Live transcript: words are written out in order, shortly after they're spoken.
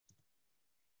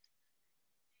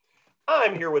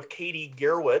I'm here with Katie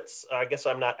Gerwitz. I guess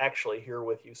I'm not actually here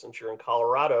with you since you're in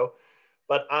Colorado,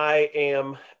 but I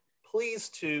am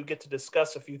pleased to get to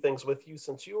discuss a few things with you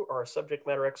since you are a subject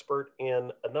matter expert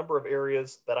in a number of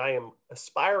areas that I am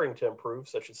aspiring to improve,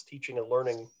 such as teaching and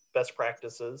learning best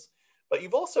practices. But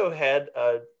you've also had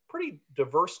a pretty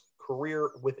diverse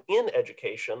career within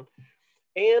education.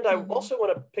 And I Mhm. also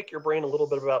want to pick your brain a little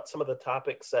bit about some of the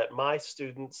topics that my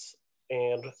students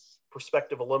and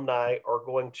prospective alumni are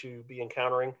going to be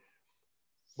encountering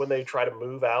when they try to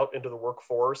move out into the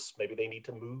workforce. Maybe they need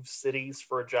to move cities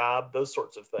for a job, those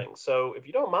sorts of things. So if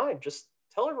you don't mind, just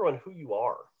tell everyone who you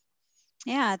are.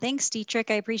 Yeah, thanks, Dietrich.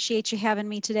 I appreciate you having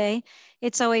me today.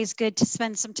 It's always good to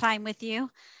spend some time with you.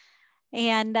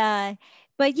 And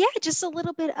but yeah, just a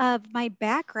little bit of my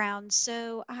background.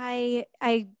 So I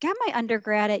got my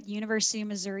undergrad at University of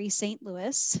Missouri St.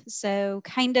 Louis. So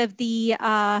kind of the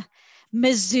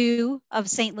Mizzou of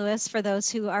St. Louis for those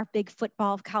who are big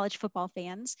college football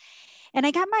fans. And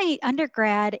I got my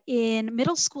undergrad in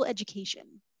middle school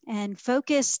education and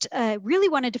really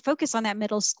wanted to focus on that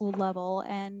middle school level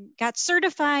and got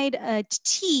certified to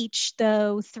teach,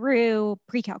 though, through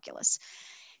pre-calculus.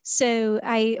 So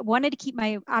I wanted to keep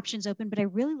my options open, but I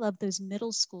really love those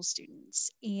middle school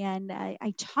students. And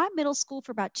I taught middle school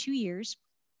for about 2 years.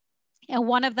 And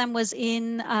one of them was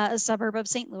in a suburb of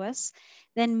St. Louis,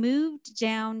 then moved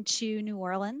down to New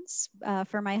Orleans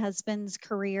for my husband's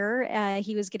career.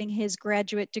 He was getting his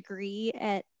graduate degree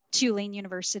at Tulane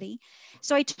University.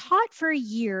 So I taught for a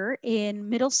year in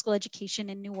middle school education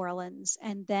in New Orleans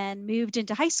and then moved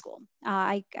into high school.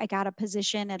 I got a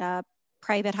position at a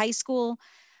private high school,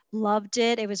 loved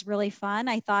it. It was really fun.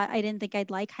 I didn't think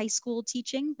I'd like high school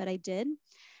teaching, but I did.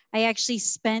 I actually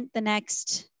spent the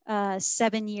next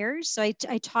 7 years. So I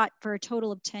taught for a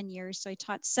total of 10 years. So I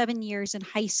taught 7 years in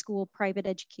high school private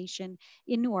education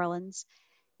in New Orleans.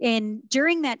 And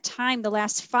during that time, the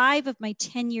last 5 of my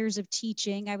 10 years of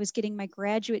teaching, I was getting my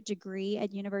graduate degree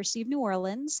at University of New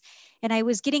Orleans, and I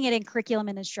was getting it in curriculum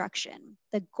and instruction.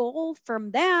 The goal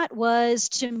from that was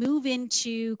to move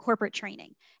into corporate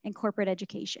training and corporate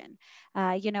education.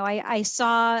 I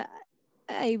saw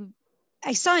I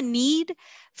I saw a need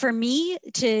for me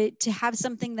to have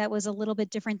something that was a little bit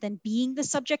different than being the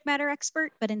subject matter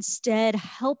expert, but instead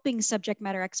helping subject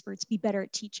matter experts be better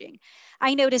at teaching.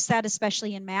 I noticed that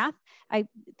especially in math.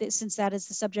 Since that is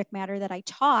the subject matter that I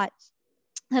taught,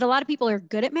 that a lot of people are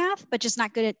good at math, but just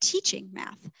not good at teaching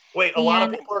math. Wait, a lot of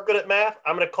And people are good at math.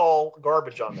 I'm going to call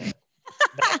garbage on that.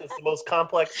 Math is the most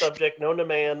complex subject known to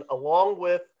man, along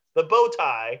with the bow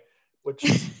tie, which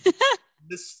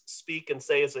misspeak and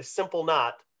say is a simple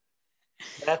knot.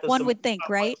 Math is the one most would think,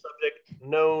 right? complex subject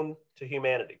known to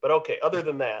humanity. But okay, other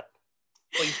than that,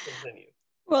 please continue.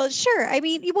 Well, sure. I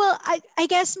mean, I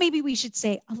guess maybe we should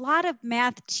say a lot of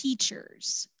math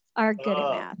teachers are good at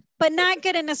Uh, math, but okay. not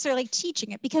good at necessarily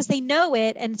teaching it because they know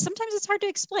it. And sometimes it's hard to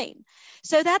explain.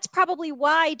 So that's probably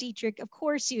why, Dietrich, of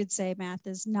course, you would say math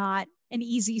is not an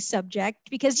easy subject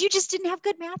because you just didn't have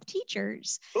good math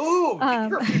teachers. Ooh,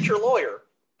 you're a future lawyer.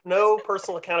 No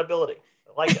personal accountability.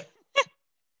 I like it.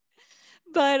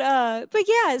 But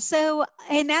yeah, so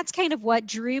and that's kind of what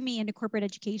drew me into corporate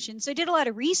education. So I did a lot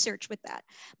of research with that.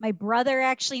 My brother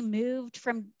actually moved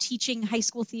from teaching high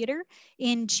school theater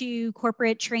into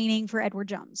corporate training for Edward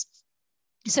Jones.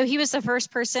 So he was the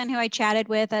first person who I chatted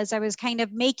with as I was kind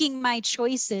of making my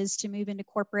choices to move into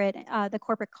the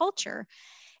corporate culture.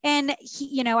 And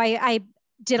I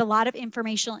did a lot of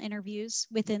informational interviews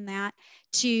within that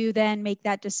to then make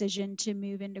that decision to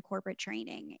move into corporate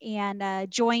training and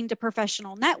joined a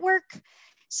professional network.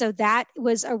 So that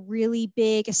was a really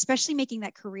big, especially making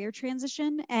that career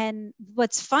transition. And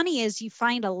what's funny is you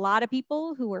find a lot of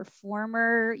people who were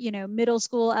former, middle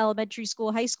school, elementary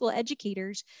school, high school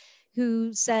educators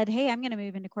who said, hey, I'm going to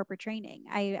move into corporate training.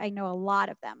 I know a lot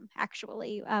of them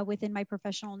actually within my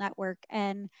professional network.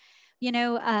 And you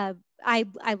know,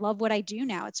 I love what I do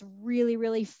now. It's really,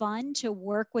 really fun to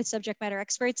work with subject matter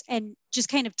experts and just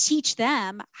kind of teach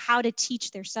them how to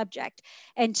teach their subject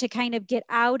and to kind of get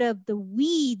out of the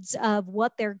weeds of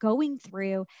what they're going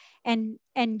through and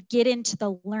get into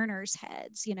the learners'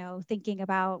 heads, thinking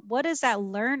about what is that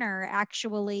learner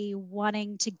actually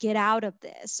wanting to get out of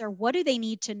this, or what do they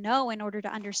need to know in order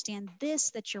to understand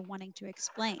this that you're wanting to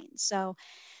explain. So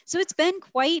it's been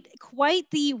quite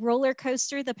the roller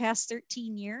coaster the past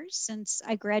 13 years since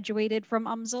I graduated from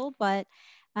UMSL, but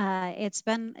it's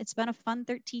been a fun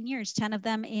 13 years, 10 of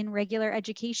them in regular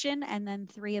education and then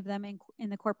 3 of them in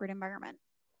the corporate environment.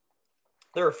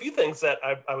 There are a few things that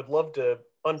I would love to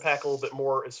unpack a little bit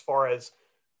more as far as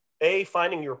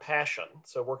finding your passion.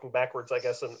 So working backwards, I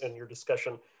guess, in your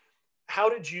discussion. how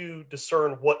did you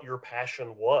discern what your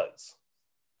passion was?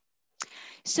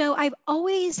 So I've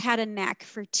always had a knack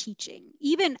for teaching.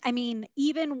 Even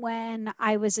when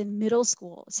I was in middle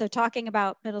school. So talking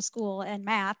about middle school and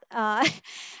math,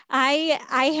 I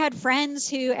had friends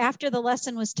who, after the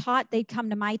lesson was taught, they'd come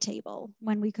to my table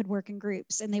when we could work in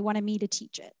groups, and they wanted me to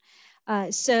teach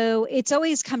it. So it's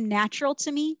always come natural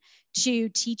to me to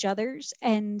teach others.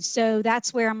 And so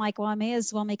that's where I'm like, well, I may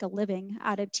as well make a living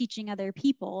out of teaching other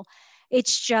people.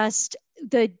 It's just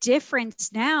the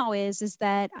difference now is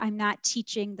that I'm not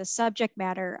teaching the subject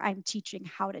matter. I'm teaching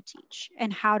how to teach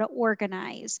and how to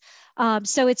organize.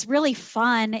 So it's really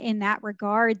fun in that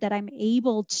regard that I'm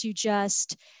able to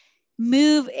just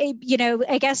move,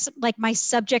 I guess like my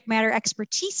subject matter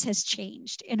expertise has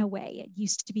changed in a way. It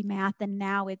used to be math and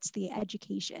now it's the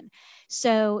education.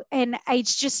 So, and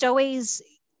it's just always,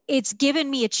 it's given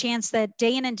me a chance that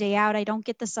day in and day out, I don't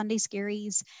get the Sunday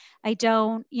scaries. I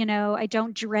don't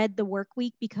dread the work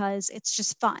week because it's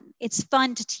just fun. It's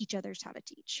fun to teach others how to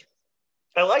teach.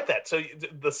 I like that. So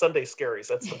the Sunday scaries,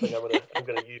 that's something I'm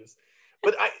gonna use.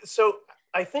 But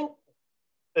I think,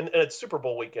 and it's Super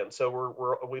Bowl weekend,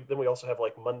 so then we also have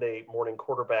like Monday morning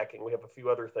quarterbacking. We have a few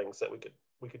other things that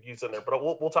we could use in there, but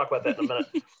we'll talk about that in a minute.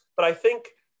 But I think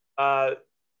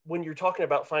when you're talking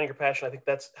about finding your passion, I think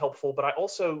that's helpful. But I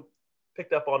also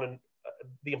picked up on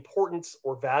the importance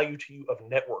or value to you of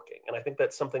networking, and I think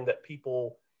that's something that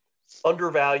people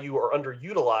undervalue or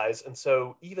underutilize. And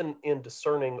so even in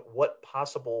discerning what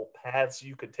possible paths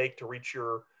you could take to reach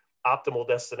your optimal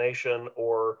destination,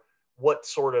 or what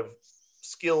sort of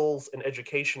skills and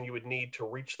education you would need to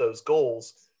reach those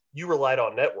goals, you relied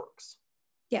on networks.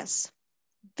 Yes,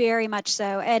 very much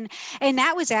so. And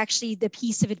that was actually the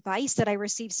piece of advice that I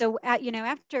received. So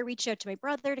after I reached out to my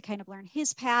brother to kind of learn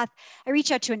his path, I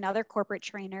reached out to another corporate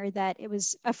trainer that it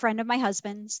was a friend of my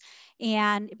husband's,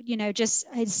 and just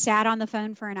I sat on the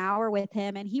phone for an hour with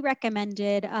him, and he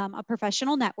recommended a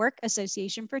professional network,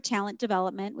 Association for Talent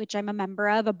Development, which I'm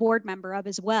a board member of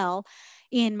as well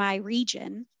in my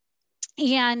region.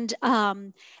 And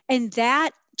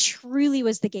that truly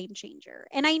was the game changer.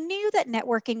 And I knew that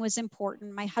networking was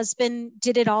important. My husband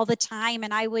did it all the time,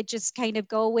 and I would just kind of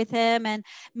go with him and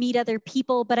meet other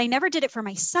people, but I never did it for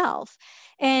myself.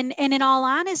 And in all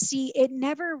honesty,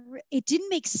 it didn't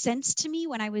make sense to me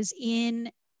when I was in,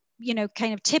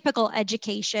 kind of typical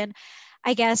education,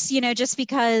 I guess, just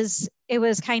because it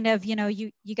was kind of,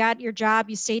 you got your job,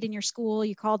 you stayed in your school,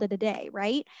 you called it a day,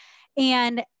 right?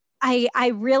 And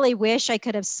I really wish I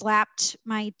could have slapped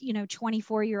my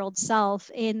 24-year-old self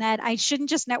in that I shouldn't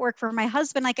just network for my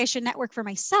husband, like I should network for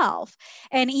myself,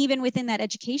 and even within that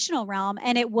educational realm.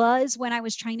 And it was when I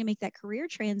was trying to make that career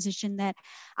transition that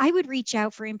I would reach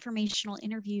out for informational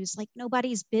interviews like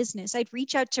nobody's business. I'd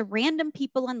reach out to random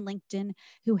people on LinkedIn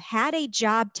who had a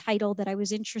job title that I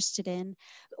was interested in,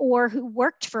 or who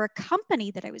worked for a company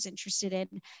that I was interested in,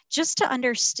 just to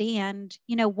understand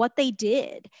what they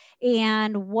did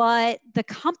and what the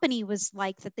company was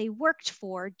like that they worked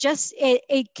for. Just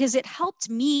because it helped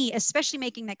me, especially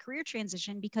making that career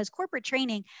transition, because corporate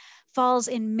training falls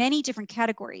in many different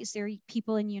categories. There are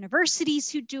people in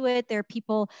universities who do it. There are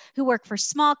people who work for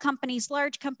small companies,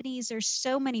 large companies. There's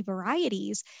so many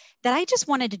varieties that I just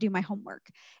wanted to do my homework.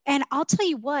 And I'll tell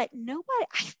you what,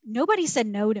 nobody said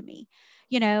no to me.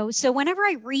 So whenever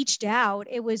I reached out,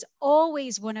 it was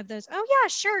always one of those, oh yeah,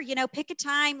 sure, pick a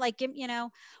time, like,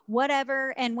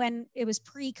 whatever. And when it was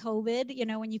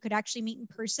pre-COVID, when you could actually meet in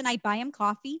person, I'd buy them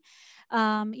coffee,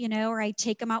 or I'd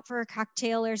take them out for a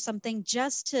cocktail or something,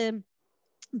 just to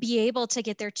be able to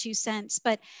get their 2 cents.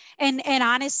 But and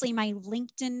honestly, my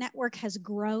LinkedIn network has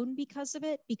grown because of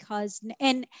it,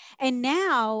 and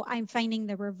now I'm finding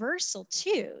the reversal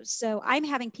too. So I'm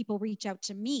having people reach out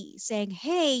to me saying,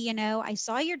 hey, I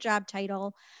saw your job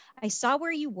title, I saw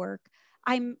where you work,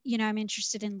 I'm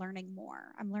interested in learning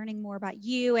more. I'm learning more about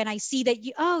you, and I see that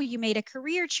you made a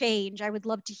career change. I would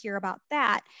love to hear about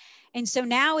that. And so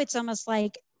now it's almost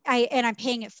like I'm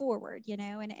paying it forward,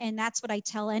 and that's what I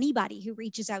tell anybody who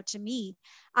reaches out to me.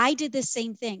 I did the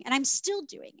same thing, and I'm still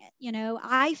doing it.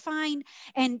 I find,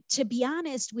 and to be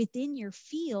honest, within your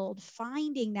field,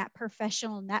 finding that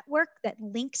professional network that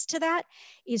links to that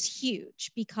is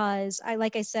huge, because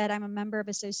like I said, I'm a member of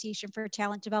Association for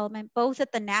Talent Development, both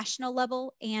at the national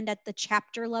level and at the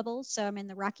chapter level. So I'm in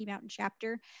the Rocky Mountain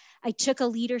chapter. I took a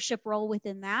leadership role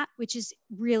within that, which is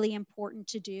really important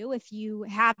to do if you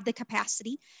have the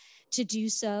capacity to do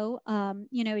so.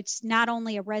 It's not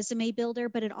only a resume builder,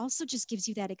 but it also just gives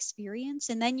you that experience.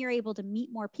 And then you're able to meet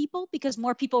more people, because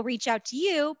more people reach out to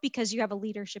you because you have a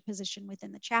leadership position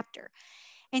within the chapter.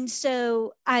 And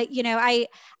so I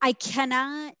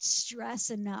cannot stress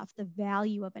enough the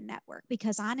value of a network,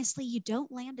 because honestly, you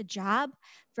don't land a job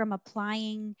from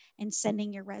applying and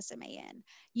sending your resume in.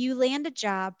 You land a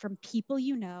job from people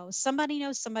somebody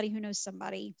knows somebody who knows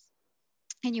somebody,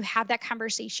 and you have that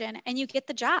conversation and you get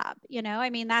the job. I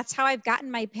mean, that's how I've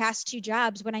gotten my past 2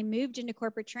 jobs. When I moved into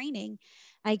corporate training,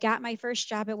 I got my first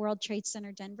job at World Trade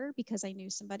Center Denver because I knew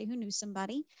somebody who knew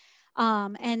somebody.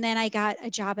 And then I got a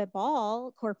job at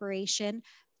Ball Corporation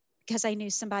because I knew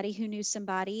somebody who knew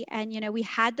somebody. And, we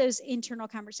had those internal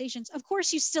conversations. Of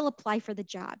course, you still apply for the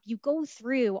job. You go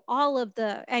through all of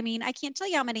I can't tell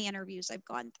you how many interviews I've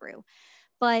gone through,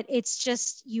 but it's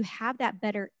just, you have that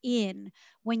better in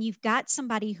when you've got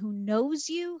somebody who knows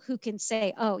you, who can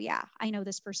say, oh yeah, I know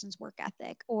this person's work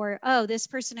ethic, or, oh, this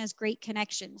person has great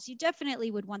connections. You definitely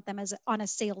would want them on a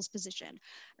sales position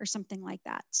or something like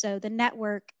that. So the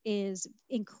network is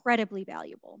incredibly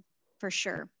valuable for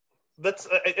sure.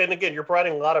 And again, you're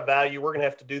providing a lot of value. We're going to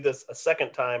have to do this a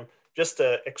second time just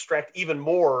to extract even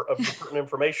more of the pertinent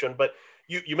information. But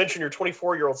you mentioned your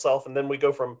 24-year-old self, and then we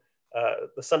go from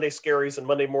the Sunday scaries and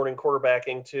Monday morning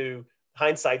quarterbacking to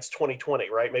hindsight's 2020,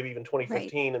 right? Maybe even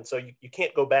 2015. Right. And so you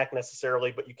can't go back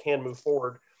necessarily, but you can move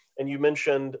forward. And you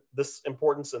mentioned this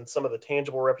importance and some of the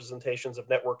tangible representations of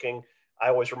networking. I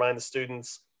always remind the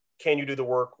students, can you do the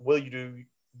work? Will you do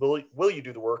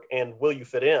the work, and will you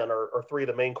fit in, are 3 of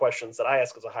the main questions that I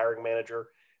ask as a hiring manager.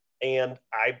 And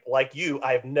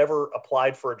I've never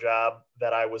applied for a job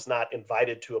that I was not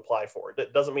invited to apply for.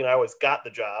 It doesn't mean I always got the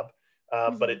job,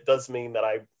 but it does mean that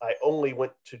I only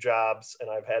went to jobs, and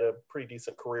I've had a pretty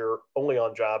decent career only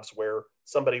on jobs where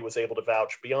somebody was able to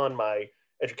vouch beyond my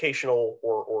educational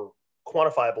or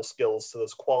quantifiable skills to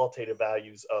those qualitative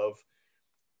values of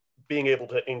being able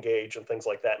to engage and things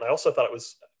like that. And I also thought it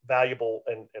was valuable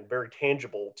and very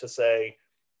tangible to say,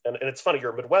 and it's funny,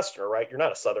 you're a Midwesterner, right? You're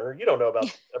not a Southerner. You don't know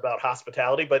about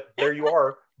hospitality, but there you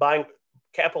are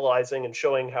capitalizing and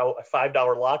showing how a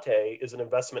 $5 latte is an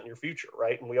investment in your future,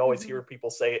 right? And we always hear people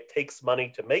say it takes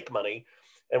money to make money.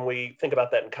 And we think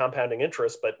about that in compounding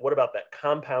interest, but what about that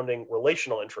compounding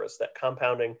relational interest, that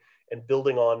compounding and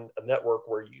building on a network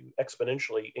where you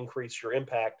exponentially increase your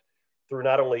impact through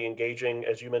not only engaging,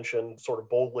 as you mentioned, sort of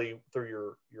boldly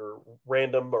through your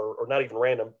random or not even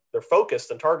random, they're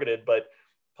focused and targeted, but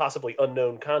possibly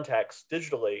unknown contacts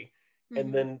digitally,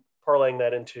 and then parlaying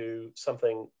that into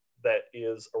something that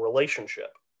is a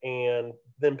relationship and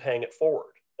then paying it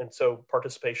forward. And so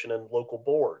participation in local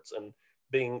boards and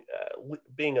being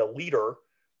a leader,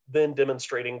 then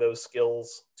demonstrating those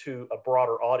skills to a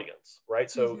broader audience, right?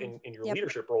 So in your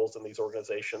leadership roles in these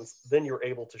organizations, then you're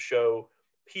able to show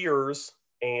peers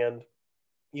and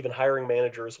even hiring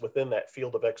managers within that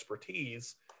field of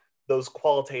expertise those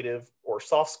qualitative or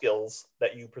soft skills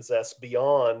that you possess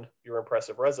beyond your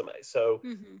impressive resume. So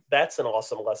that's an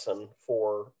awesome lesson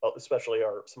for especially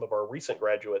some of our recent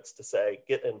graduates to say,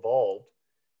 get involved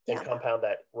and compound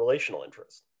that relational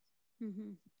interest.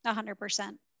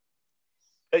 100%.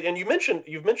 And you've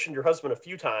mentioned your husband a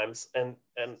few times, and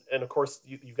of course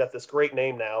you've got this great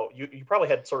name now. You probably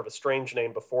had sort of a strange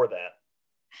name before that.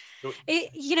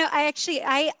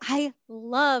 I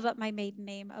love my maiden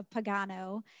name of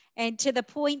Pagano, and to the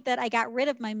point that I got rid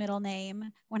of my middle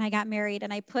name when I got married,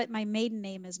 and I put my maiden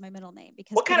name as my middle name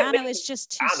because Pagano is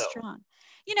just too strong.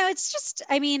 It's just,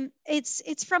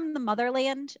 it's from the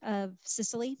motherland of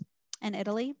Sicily and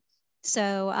Italy.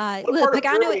 So what part of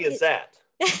Germany is that?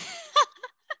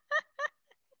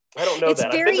 I don't know that.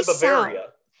 I've been to Bavaria.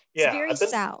 South. Yeah, it's very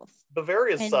south.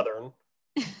 Bavaria's southern.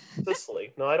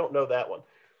 Sicily. No, I don't know that one.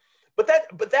 But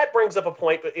that brings up a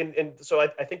point, and so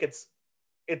I think it's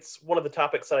one of the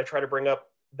topics that I try to bring up,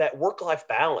 that work-life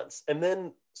balance, and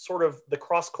then sort of the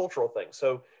cross-cultural thing.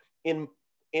 So in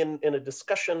a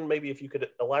discussion, maybe if you could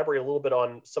elaborate a little bit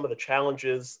on some of the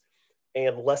challenges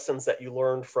and lessons that you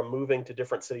learned from moving to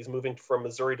different cities, moving from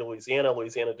Missouri to Louisiana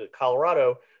to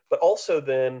Colorado, but also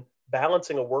then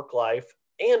balancing a work life.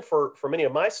 And for many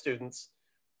of my students,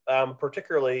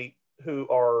 particularly who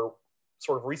are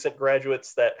sort of recent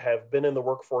graduates that have been in the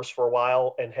workforce for a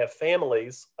while and have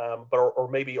families, or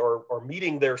maybe are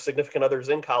meeting their significant others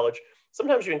in college,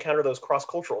 sometimes you encounter those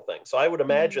cross-cultural things. So I would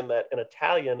imagine that an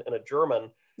Italian and a German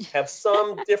have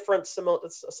some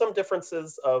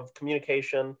differences of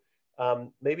communication,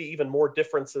 maybe even more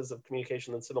differences of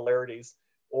communication than similarities,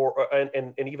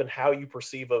 and even how you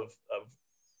perceive of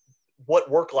what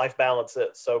work-life balance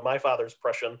is. So my father's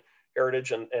Prussian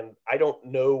heritage, and I don't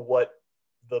know what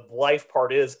the life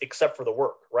part is except for the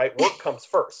work, right? Work comes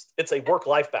first. It's a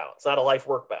work-life balance, not a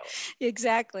life-work balance.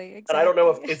 Exactly. And I don't know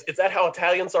if is that how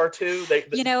Italians are too?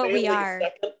 We are.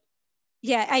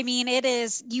 Yeah, I mean, it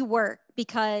is, you work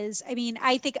because I mean,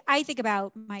 I think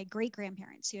about my great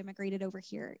grandparents who immigrated over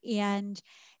here, and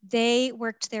they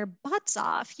worked their butts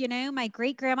off, my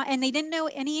great grandma, and they didn't know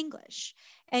any English.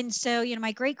 And so,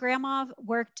 my great grandma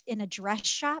worked in a dress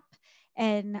shop,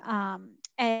 and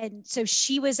so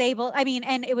she was able, I mean,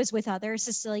 and it was with other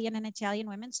Sicilian and Italian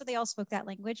women, so they all spoke that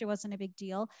language. It wasn't a big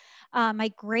deal.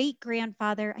 My great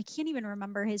grandfather, I can't even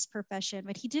remember his profession,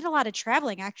 but he did a lot of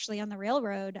traveling actually on the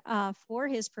railroad for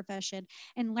his profession,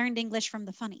 and learned English from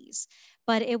the funnies.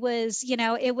 But it was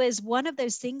one of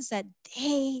those things that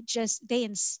they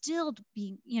instilled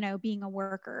being a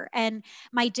worker. And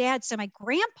my dad, so my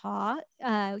grandpa,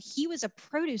 he was a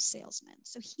produce salesman.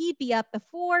 So he'd be up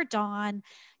before dawn,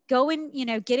 going,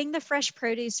 getting the fresh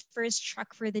produce for his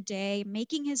truck for the day,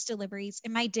 making his deliveries.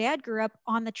 And my dad grew up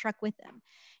on the truck with him,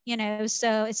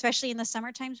 so especially in the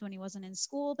summer times when he wasn't in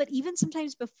school, but even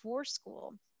sometimes before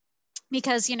school,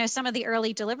 because some of the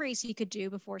early deliveries he could do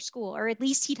before school, or at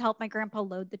least he'd help my grandpa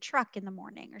load the truck in the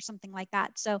morning or something like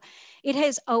that. So it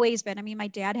has always been, I mean, my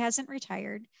dad hasn't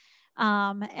retired,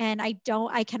 and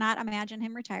I cannot imagine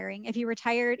him retiring. If he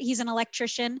retired, he's an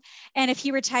electrician, and if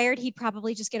he retired, he'd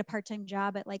probably just get a part-time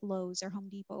job at like Lowe's or Home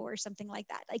Depot or something like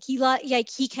that. Like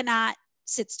he cannot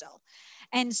sit still.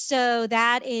 And so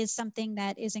that is something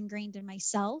that is ingrained in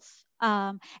myself.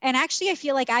 And actually, I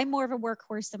feel like I'm more of a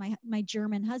workhorse than my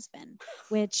German husband,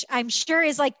 which I'm sure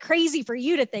is like crazy for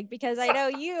you to think, because I know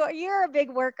you're a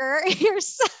big worker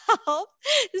yourself.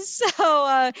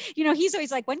 So he's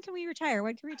always like, when can we retire?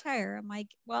 When can we retire? I'm like,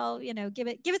 well, give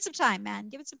it some time, man.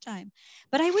 Give it some time.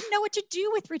 But I wouldn't know what to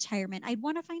do with retirement. I'd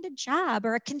want to find a job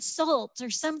or a consult or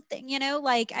something.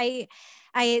 Like I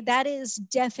that is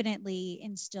definitely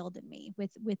instilled in me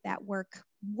with that work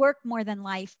more than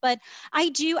life. But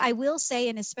I will say,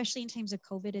 and especially in times of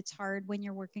COVID, it's hard when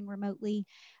you're working remotely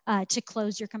to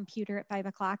close your computer at 5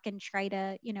 o'clock and try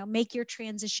to make your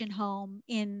transition home,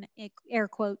 in air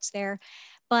quotes there.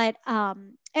 But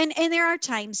and there are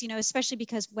times, especially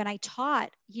because when I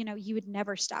taught, you would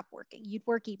never stop working. You'd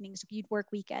work evenings, you'd work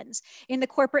weekends. In the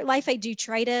corporate life, I do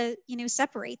try to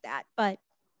separate that. But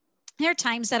there are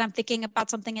times that I'm thinking about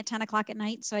something at 10 o'clock at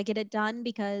night, so I get it done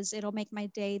because it'll make my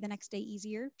day the next day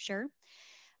easier. Sure.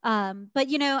 But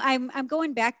I'm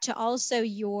going back to also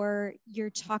your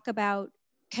talk about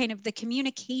kind of the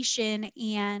communication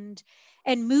and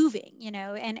moving,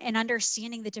 and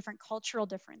understanding the different cultural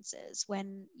differences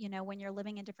when you're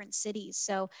living in different cities.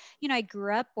 So, I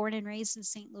grew up, born and raised in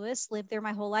St. Louis, lived there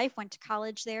my whole life, went to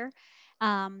college there.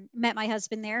 Met my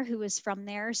husband there who was from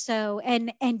there. So,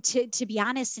 and to be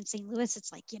honest, in St. Louis,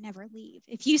 it's like you never leave.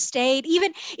 If you stayed,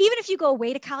 even if you go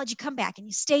away to college, you come back and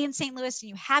you stay in St. Louis and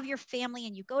you have your family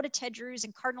and you go to Ted Drew's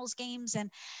and Cardinals games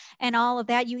and all of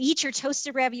that. You eat your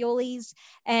toasted raviolis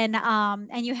and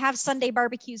you have Sunday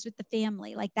barbecues with the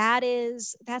family. Like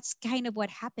that's kind of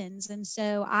what happens. And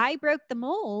so I broke the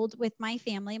mold with my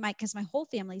family, because my whole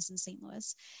family's in St.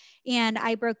 Louis. And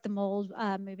I broke the mold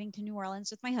moving to New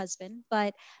Orleans with my husband.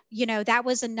 But, that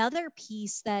was another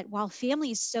piece that, while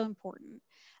family is so important,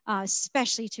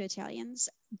 especially to Italians,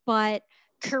 but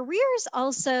careers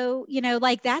also,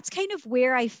 like that's kind of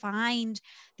where I find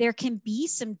there can be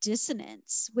some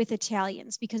dissonance with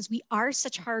Italians, because we are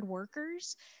such hard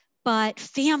workers, but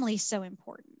family is so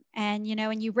important. And,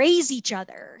 and you raise each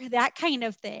other, that kind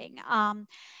of thing.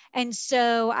 And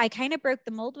so I kind of broke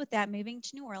the mold with that, moving to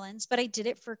New Orleans, but I did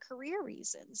it for career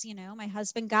reasons. My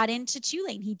husband got into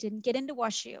Tulane. He didn't get into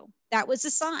WashU. That was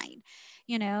a sign,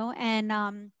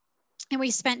 and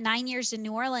we spent 9 years in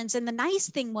New Orleans. And the nice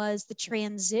thing was the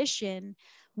transition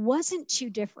wasn't too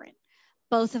different.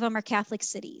 Both of them are Catholic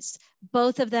cities.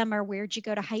 Both of them are where'd you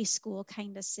go to high school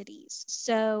kind of cities.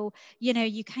 So,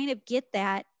 you kind of get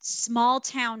that small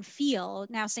town feel.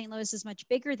 Now, St. Louis is much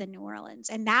bigger than New Orleans.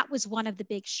 And that was one of the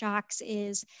big shocks,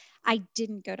 is I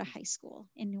didn't go to high school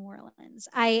in New Orleans.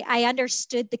 I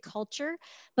understood the culture,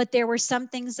 but there were some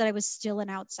things that I was still an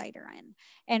outsider in,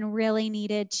 and really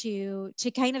needed to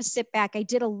kind of sit back. I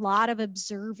did a lot of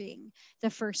observing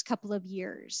the first couple of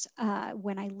years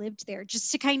when I lived there,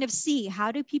 just to kind of see,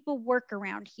 how do people work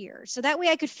around here, so that way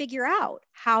I could figure out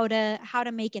how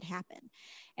to make it happen,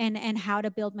 and how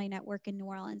to build my network in New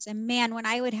Orleans. And man, when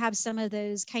I would have some of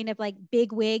those kind of like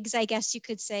big wigs, I guess you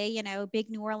could say, big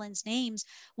New Orleans names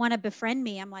want to befriend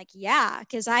me, I'm like, yeah,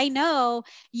 because I know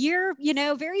you're,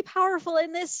 very powerful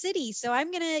in this city. So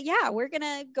we're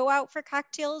gonna go out for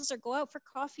cocktails or go out for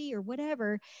coffee or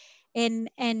whatever, and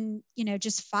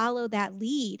just follow that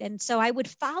lead. And so I would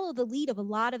follow the lead of a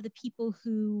lot of the people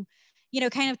who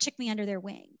kind of took me under their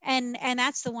wing. And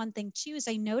that's the one thing too, is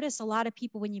I notice a lot of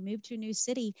people, when you move to a new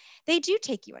city, they do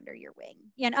take you under your wing,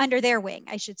 and under their wing,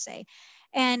 I should say.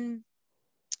 And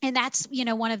that's,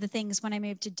 one of the things when I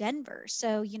moved to Denver.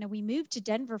 So, we moved to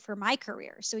Denver for my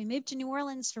career. So we moved to New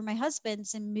Orleans for my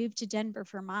husband's and moved to Denver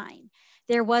for mine.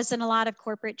 There wasn't a lot of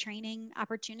corporate training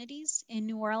opportunities in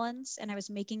New Orleans, and I was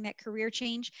making that career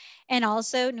change. And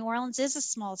also, New Orleans is a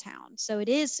small town. So it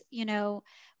is,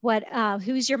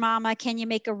 who's your mama? Can you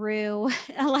make a roux?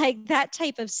 Like that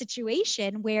type of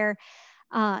situation where,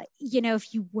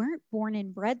 if you weren't born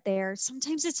and bred there,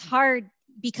 sometimes it's hard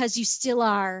because you still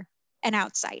are an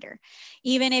outsider.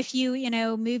 Even if you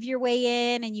move your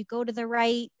way in and you go to the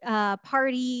right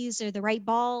parties or the right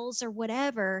balls or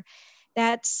whatever,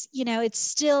 that's, it's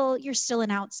still, you're still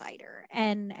an outsider.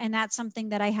 And that's something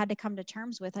that I had to come to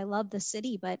terms with. I love the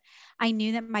city, but I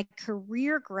knew that my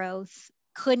career growth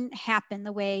couldn't happen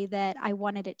the way that I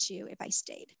wanted it to if I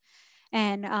stayed.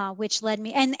 And which led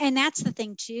me, and that's the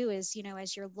thing too, is,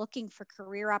 as you're looking for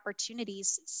career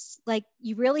opportunities, like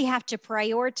you really have to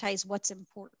prioritize what's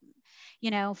important.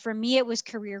 For me, it was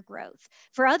career growth.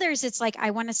 For others, it's like,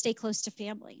 I want to stay close to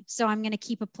family, so I'm going to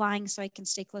keep applying so I can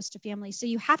stay close to family. So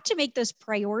you have to make those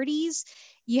priorities.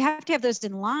 You have to have those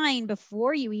in line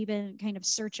before you even kind of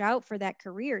search out for that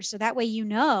career. So that way,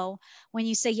 when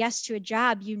you say yes to a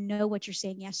job, what you're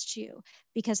saying yes to,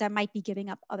 because that might be giving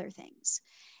up other things.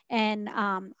 And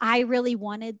I really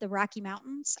wanted the Rocky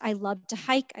Mountains. I love to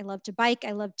hike. I love to bike.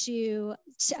 I love to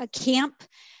camp.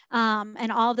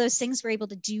 And all those things we're able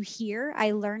to do here.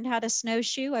 I learned how to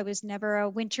snowshoe. I was never a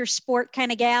winter sport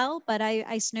kind of gal, but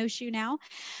I snowshoe now.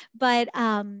 But,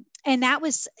 and that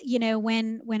was,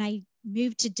 when I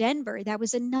moved to Denver, that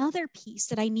was another piece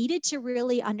that I needed to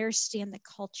really understand the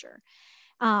culture.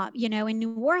 In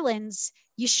New Orleans,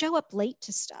 you show up late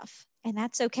to stuff. And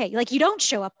that's okay. Like, you don't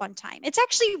show up on time. It's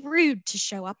actually rude to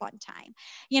show up on time.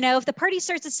 If the party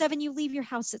starts at 7, you leave your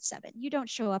house at 7. You don't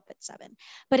show up at 7.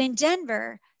 But in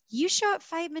Denver, you show up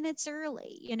 5 minutes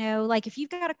early. Like if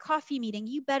you've got a coffee meeting,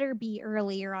 you better be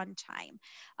early or on time.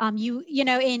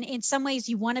 In some ways,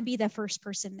 you want to be the first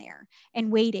person there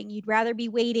and waiting. You'd rather be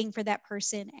waiting for that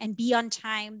person and be on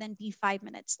time than be 5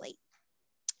 minutes late.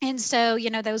 And so,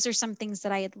 those are some things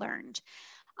that I had learned.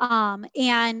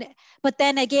 But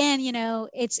then again,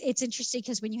 it's interesting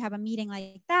because when you have a meeting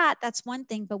like that, that's one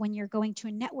thing. But when you're going to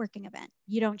a networking event,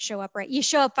 you don't show up right. You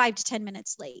show up 5 to 10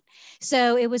 minutes late.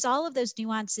 So it was all of those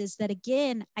nuances that,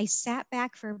 again, I sat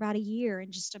back for about a year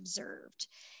and just observed.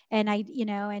 And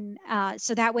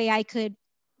so that way I could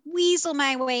weasel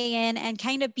my way in and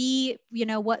kind of be,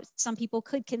 what some people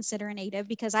could consider a native,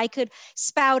 because I could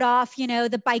spout off,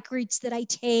 the bike routes that I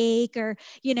take, or,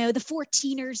 the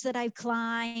 14ers that I've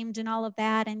climbed and all of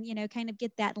that, and, kind of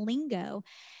get that lingo.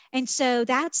 And so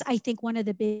that's, I think, one of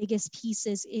the biggest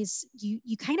pieces is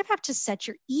you kind of have to set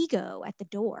your ego at the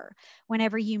door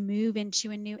whenever you move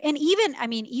into a new, and even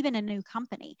a new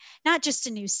company, not just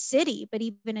a new city, but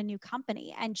even a new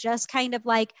company, and just kind of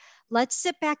like, let's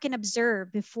sit back and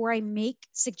observe before I make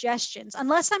suggestions,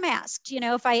 unless I'm asked,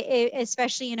 if I,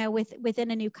 especially,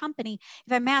 within a new company,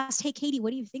 if I'm asked, hey, Katie,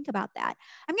 what do you think about that?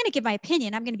 I'm going to give my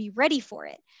opinion. I'm going to be ready for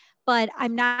it, but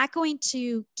I'm not going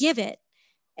to give it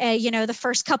the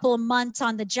first couple of months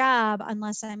on the job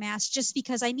unless I'm asked, just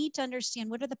because I need to understand,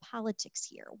 what are the politics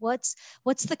here? What's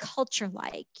the culture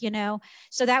like,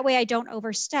 so that way I don't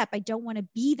overstep. I don't want to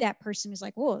be that person who's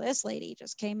like, whoa, this lady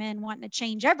just came in wanting to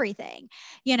change everything,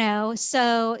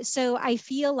 so I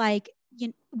feel like,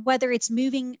 whether it's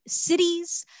moving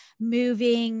cities,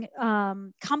 moving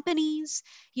companies,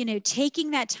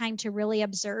 taking that time to really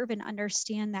observe and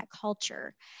understand that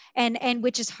culture, and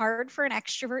which is hard for an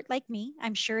extrovert like me.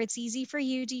 I'm sure it's easy for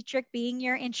you, Dietrich, being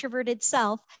your introverted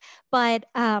self, but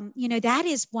that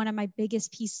is one of my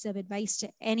biggest pieces of advice to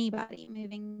anybody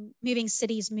moving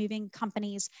cities, moving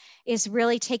companies, is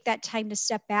really take that time to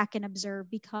step back and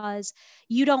observe, because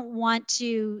you don't want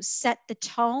to set the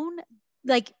tone.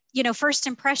 Like, first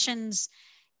impressions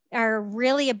are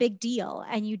really a big deal,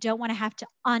 and you don't want to have to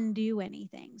undo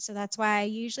anything. So that's why I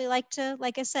usually like to,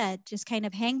 like I said, just kind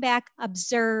of hang back,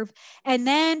 observe, and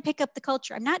then pick up the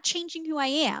culture. I'm not changing who I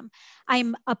am.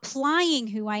 I'm applying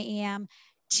who I am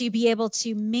to be able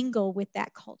to mingle with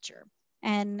that culture.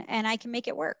 And I can make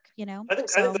it work, I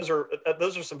think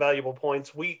those are some valuable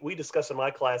points. We discuss in my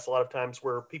class a lot of times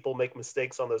where people make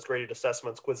mistakes on those graded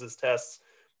assessments, quizzes, tests,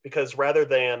 because rather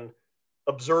than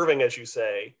observing, as you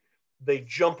say, they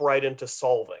jump right into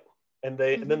solving, and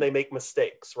then they make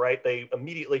mistakes, right? They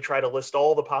immediately try to list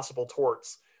all the possible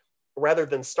torts rather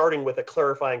than starting with a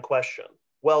clarifying question.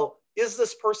 Well, is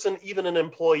this person even an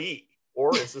employee,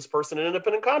 or is this person an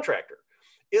independent contractor?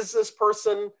 is this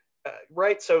person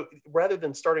right? So rather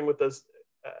than starting with those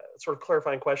sort of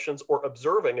clarifying questions or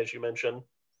observing, as you mentioned,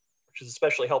 which is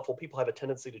especially helpful, people have a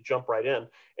tendency to jump right in.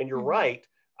 And you're right.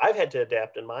 I've had to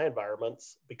adapt in my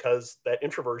environments because that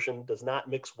introversion does not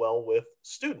mix well with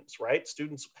students, right?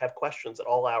 Students have questions at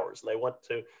all hours and they want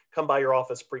to come by your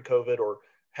office pre-COVID or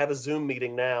have a Zoom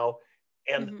meeting now.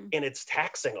 And it's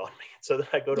taxing on me. So then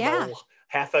I go to my little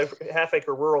half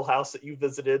acre rural house that you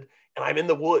visited, and I'm in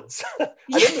the woods. I'm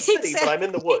in the city, but I'm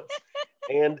in the woods.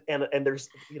 And there's,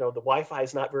 the Wi-Fi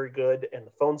is not very good and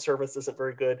the phone service isn't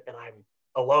very good. And I'm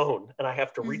alone and I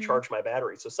have to recharge my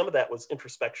battery. So some of that was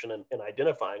introspection and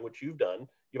identifying, which you've done.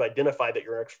 You've identified that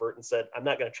you're an extrovert and said, I'm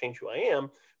not going to change who I am,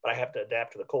 but I have to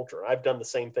adapt to the culture. And I've done the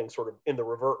same thing sort of in the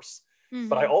reverse.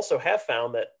 But I also have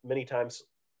found that many times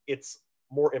it's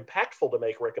more impactful to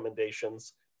make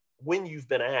recommendations when you've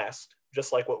been asked,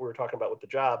 just like what we were talking about with the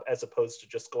job, as opposed to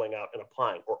just going out and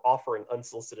applying or offering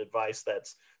unsolicited advice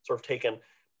that's sort of taken,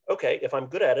 okay, if I'm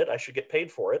good at it, I should get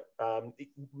paid for it.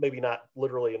 Maybe not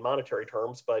literally in monetary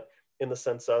terms, but in the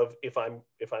sense of if I'm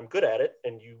good at it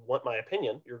and you want my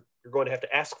opinion, you're going to have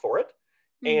to ask for it.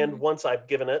 And once I've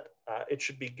given it, it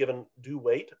should be given due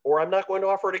weight, or I'm not going to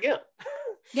offer it again.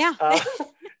 Yeah.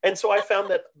 And so I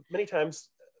found that many times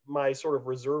my sort of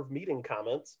reserved meeting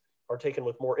comments are taken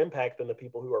with more impact than the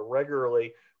people who are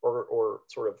regularly or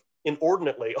sort of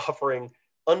inordinately offering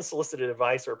unsolicited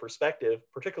advice or perspective,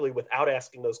 particularly without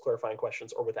asking those clarifying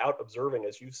questions or without observing,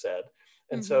 as you said.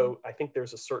 And so I think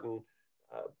there's a certain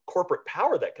corporate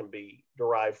power that can be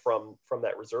derived from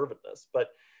that reservedness. But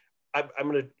I'm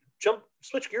going to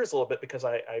switch gears a little bit because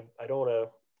I don't want to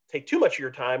take too much of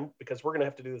your time because we're going to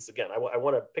have to do this again. I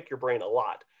want to pick your brain a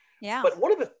lot. Yeah. But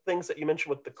one of the things that you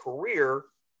mentioned with the career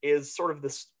is sort of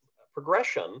this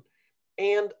progression.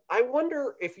 And I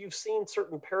wonder if you've seen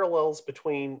certain parallels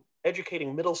between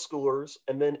educating middle schoolers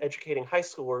and then educating high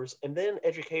schoolers and then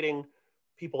educating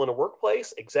people in a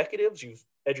workplace, executives. You've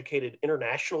educated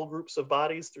international groups of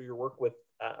bodies through your work with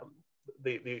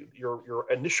your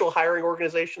initial hiring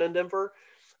organization in Denver,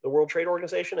 the World Trade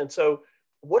Organization. And so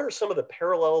what are some of the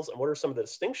parallels and what are some of the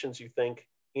distinctions you think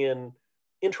in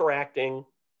interacting,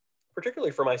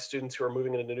 particularly for my students who are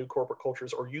moving into new corporate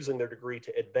cultures or using their degree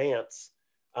to advance?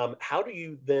 How do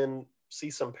you then see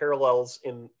some parallels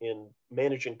in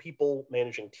managing people,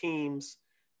 managing teams,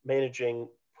 managing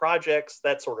projects,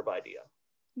 that sort of idea?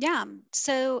 Yeah.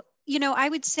 So, I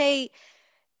would say,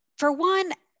 for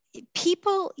one,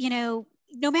 people, no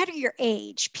matter your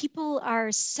age, people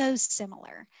are so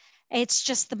similar. It's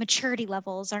just the maturity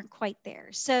levels aren't quite there.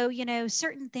 So,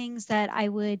 certain things that I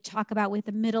would talk about with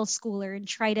a middle schooler and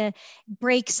try to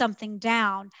break something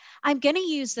down, I'm going to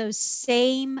use those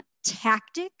same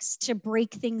tactics to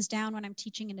break things down when I'm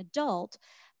teaching an adult,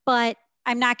 but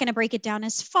I'm not going to break it down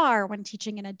as far when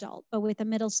teaching an adult. But with a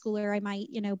middle schooler, I might,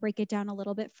 break it down a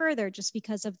little bit further just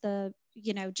because of the,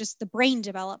 just the brain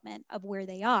development of where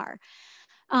they are.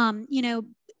 And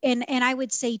I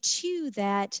would say too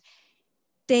that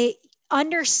they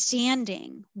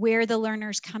understanding where the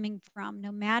learner's coming from,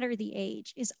 no matter the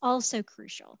age, is also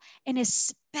crucial. And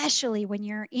especially when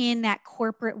you're in that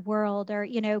corporate world or,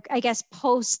 I guess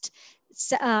post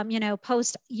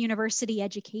university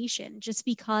education, just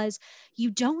because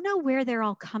you don't know where they're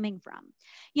all coming from.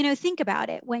 Think about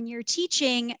it. When you're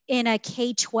teaching in a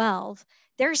K-12,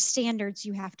 there's standards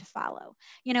you have to follow,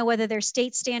 whether they're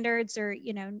state standards or,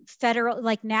 federal,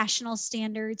 like national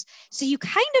standards. So you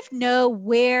kind of know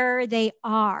where they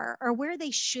are or where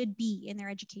they should be in their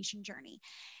education journey.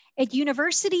 At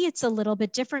university, it's a little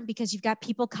bit different because you've got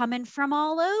people coming from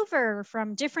all over,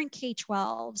 from different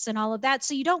K-12s and all of that.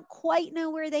 So you don't quite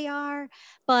know where they are,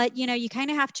 but, you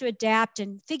kind of have to adapt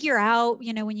and figure out,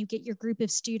 when you get your group of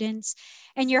students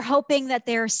and you're hoping that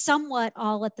they're somewhat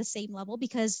all at the same level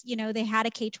because, they had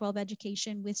a K-12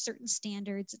 education with certain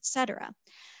standards, et cetera.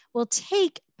 Well,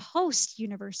 take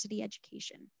post-university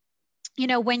education.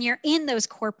 When you're in those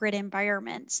corporate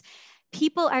environments,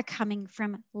 people are coming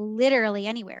from literally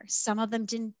anywhere. Some of them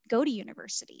didn't go to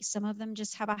university. Some of them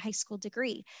just have a high school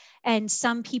degree. And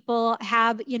some people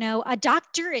have, a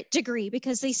doctorate degree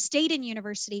because they stayed in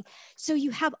university. So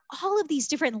you have all of these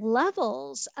different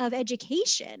levels of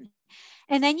education.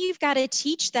 And then you've got to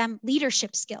teach them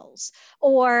leadership skills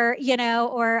or,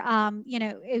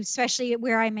 especially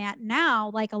where I'm at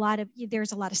now, like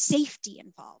there's a lot of safety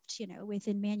involved,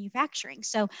 within manufacturing.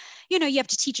 So, you have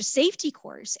to teach a safety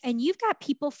course and you've got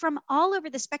people from all over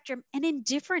the spectrum and in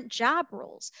different job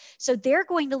roles. So they're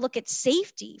going to look at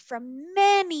safety from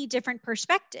many different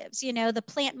perspectives. The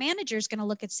plant manager is going to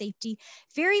look at safety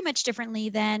very much differently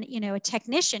than, a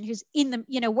technician who's in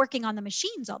the, working on the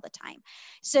machines all the time.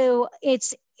 So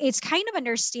it's kind of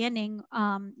understanding,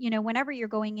 whenever you're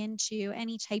going into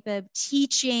any type of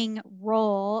teaching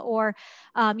role, or,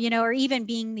 or even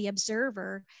being the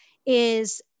observer,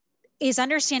 is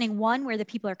understanding, one, where the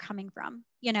people are coming from,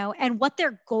 and what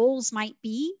their goals might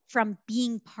be from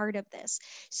being part of this.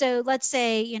 So let's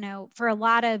say, for a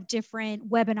lot of different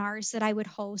webinars that I would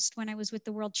host when I was with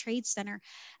the World Trade Center,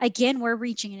 again, we're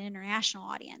reaching an international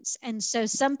audience. And so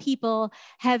some people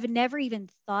have never even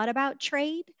thought about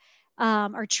trade,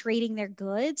 or trading their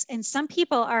goods. And some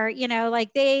people are,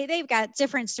 like they've got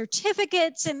different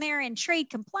certificates and they're in trade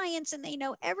compliance and they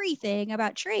know everything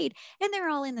about trade, and they're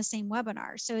all in the same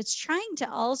webinar. So it's trying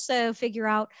to also figure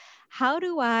out, how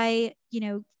do I,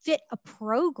 fit a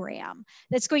program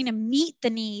that's going to meet the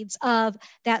needs of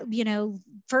that,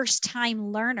 first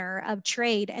time learner of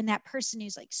trade, and that person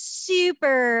who's like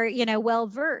super, well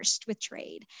versed with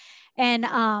trade.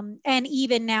 And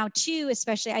even now too,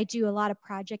 especially, I do a lot of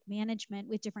project management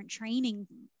with different training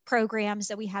programs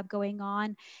that we have going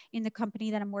on in the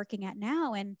company that I'm working at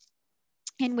now. And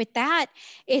with that,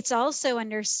 it's also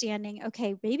understanding,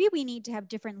 okay, maybe we need to have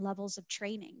different levels of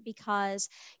training, because,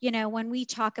 when we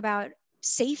talk about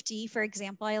safety, for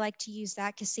example, I like to use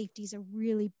that because safety is a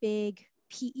really big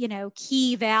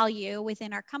key value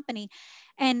within our company.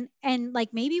 And like,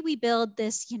 maybe we build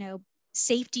this,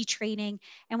 safety training,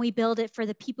 and we build it for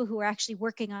the people who are actually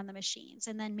working on the machines,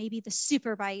 and then maybe the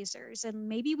supervisors, and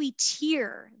maybe we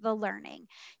tier the learning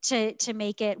to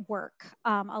make it work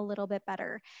a little bit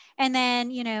better. And then,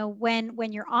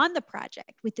 when you're on the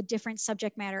project with the different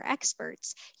subject matter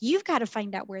experts, you've got to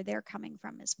find out where they're coming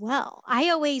from as well.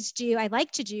 I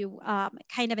like to do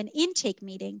kind of an intake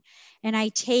meeting, and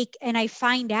I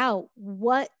find out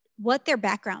what their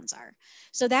backgrounds are.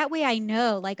 So that way I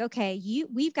know, like, okay,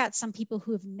 we've got some people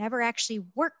who have never actually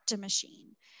worked a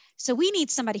machine. So we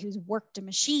need somebody who's worked a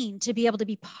machine to be able to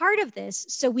be part of this,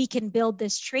 so we can build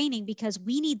this training, because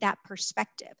we need that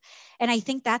perspective. And I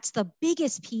think that's the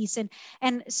biggest piece.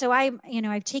 And so I've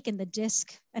taken the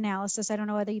DISC analysis. I don't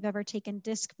know whether you've ever taken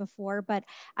DISC before, but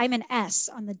I'm an S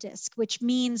on the DISC, which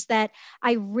means that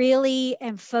I really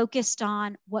am focused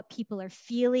on what people are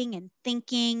feeling and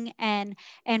thinking, and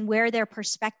where their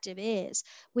perspective is,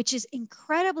 which is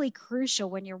incredibly crucial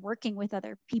when you're working with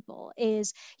other people.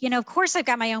 Is, of course, I've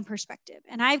got my own perspective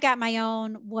and I've got my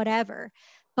own whatever,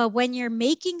 but when you're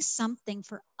making something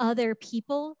for other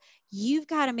people, you've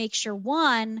got to make sure,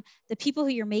 one, the people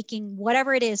who you're making,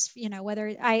 whatever it is,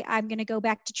 whether I'm going to go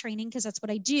back to training, because that's what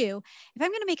I do. If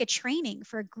I'm going to make a training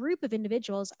for a group of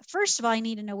individuals, first of all, I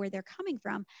need to know where they're coming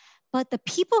from. But the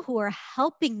people who are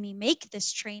helping me make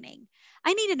this training,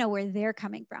 I need to know where they're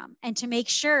coming from, and to make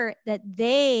sure that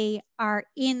they are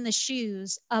in the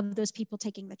shoes of those people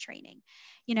taking the training.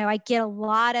 I get a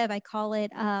lot of, I call it,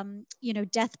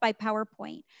 death by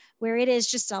PowerPoint, where it is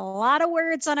just a lot of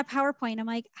words on a PowerPoint. I'm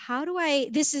like,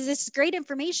 this is great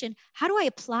information. How do I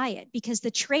apply it? Because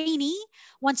the trainee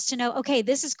wants to know, okay,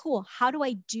 this is cool. How do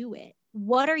I do it?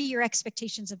 What are your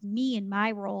expectations of me and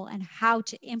my role, and how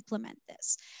to implement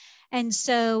this? And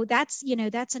so that's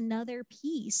another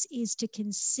piece, is to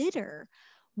consider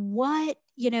what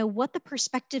the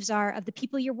perspectives are of the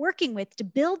people you're working with to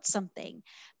build something,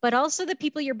 but also the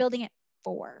people you're building it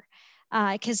for.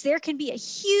 Because there can be a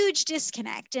huge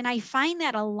disconnect. And I find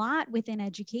that a lot within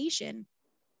education.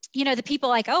 The people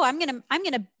like, oh, I'm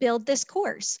gonna build this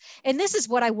course, and this is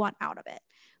what I want out of it.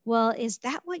 Well, is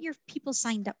that what your people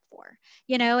signed up for?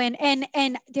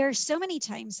 And there are so many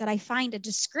times that I find a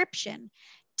description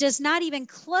does not even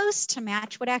close to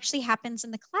match what actually happens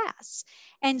in the class.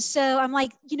 And so I'm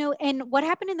like, and what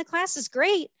happened in the class is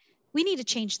great. We need to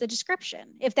change the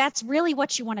description if that's really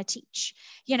what you want to teach,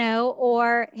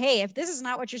 or, hey, if this is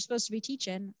not what you're supposed to be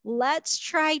teaching, let's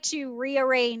try to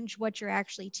rearrange what you're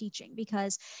actually teaching.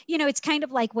 Because, it's kind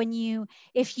of like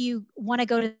if you want to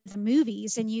go to the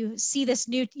movies and you see this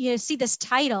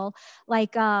title,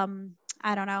 like, I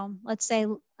don't know, let's say,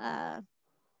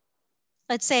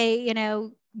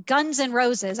 Guns N'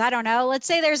 Roses. I don't know. Let's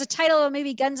say there's a title of a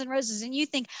movie, Guns N' Roses, and you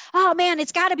think, oh man,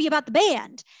 it's got to be about the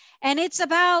band. And it's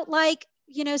about, like,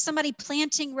 somebody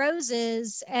planting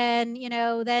roses, and,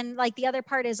 then like the other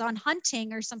part is on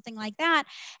hunting or something like that.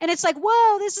 And it's like,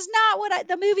 whoa, this is not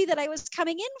the movie that I was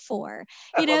coming in for.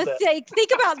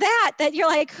 Think about that you're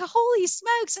like, holy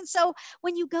smokes. And so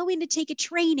when you go in to take a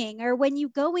training, or when you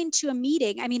go into a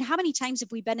meeting, I mean, how many times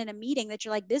have we been in a meeting that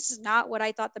you're like, this is not what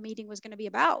I thought the meeting was going to be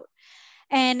about?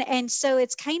 And so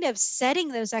it's kind of setting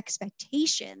those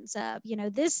expectations of,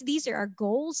 these are our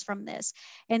goals from this,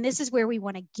 and this is where we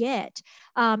want to get,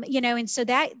 and so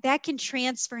that can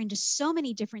transfer into so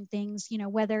many different things,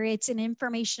 whether it's an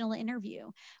informational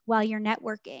interview while you're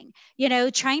networking,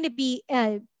 trying to be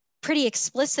pretty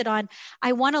explicit on,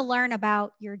 I want to learn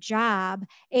about your job,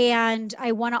 and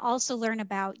I want to also learn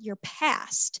about your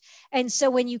past. And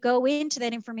so when you go into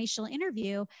that informational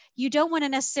interview, you don't want to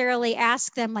necessarily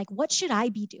ask them like, what should I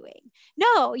be doing?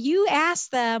 No, you ask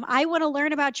them, I want to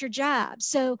learn about your job.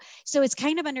 So it's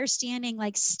kind of understanding,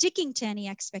 like, sticking to any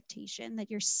expectation that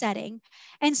you're setting,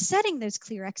 and setting those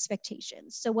clear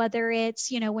expectations. So whether it's,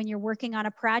 when you're working on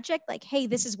a project, like, hey,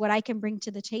 this is what I can bring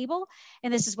to the table,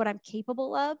 and this is what I'm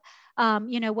capable of.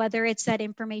 Whether it's that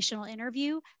informational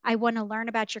interview, I want to learn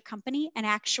about your company, and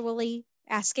actually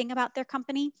asking about their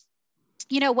company.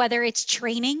 Whether it's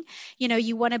training,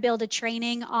 you want to build a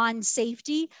training on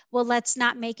safety. Well, let's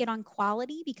not make it on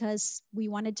quality because we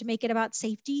wanted to make it about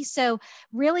safety. So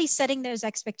really setting those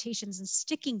expectations and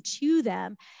sticking to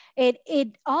them,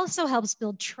 it also helps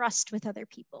build trust with other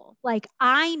people. Like,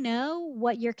 I know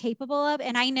what you're capable of.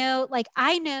 And I know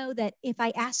that if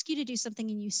I ask you to do something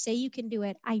and you say you can do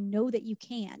it, I know that you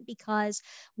can, because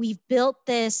we've built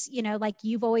this, like,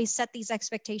 you've always set these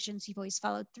expectations. You've always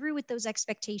followed through with those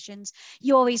expectations.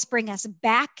 You always bring us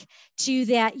back to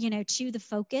that, to the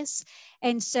focus.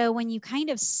 And so when you kind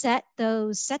of set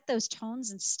those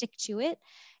tones and stick to it,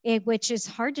 which is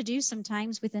hard to do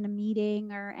sometimes within a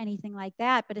meeting or anything like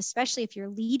that, but especially if you're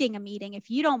leading a meeting, if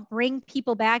you don't bring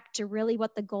people back to really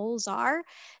what the goals are,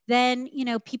 then,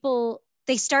 people,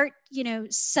 they start,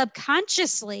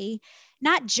 subconsciously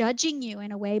not judging you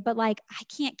in a way, but like, I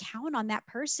can't count on that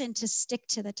person to stick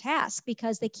to the task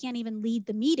because they can't even lead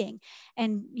the meeting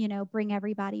and, bring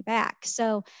everybody back.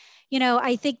 So,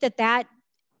 I think that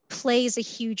plays a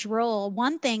huge role.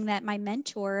 One thing that my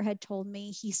mentor had told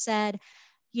me, he said,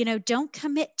 don't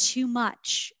commit too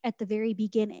much at the very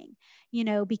beginning,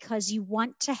 because you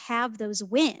want to have those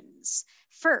wins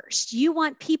first. You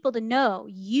want people to know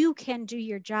you can do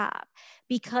your job,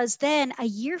 because then a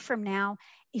year from now,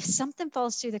 if something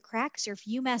falls through the cracks or if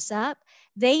you mess up,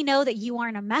 they know that you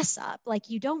aren't a mess up. Like,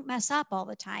 you don't mess up all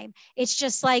the time. It's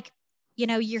just like,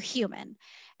 you're human.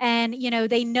 And,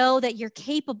 they know that you're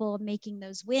capable of making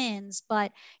those wins,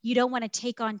 but you don't want to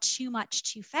take on too much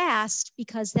too fast,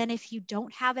 because then if you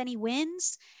don't have any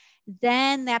wins,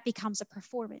 then that becomes a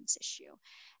performance issue.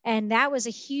 And that was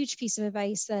a huge piece of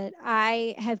advice that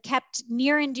I have kept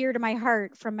near and dear to my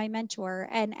heart from my mentor.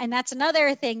 And that's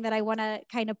another thing that I want to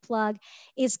kind of plug,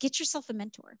 is get yourself a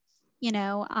mentor.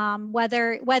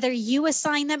 Whether you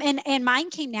assign them, and mine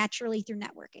came naturally through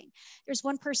networking. There's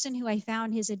one person who I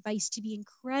found his advice to be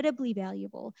incredibly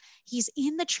valuable. He's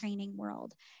in the training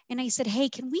world. And I said, hey,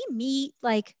 can we meet,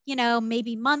 like,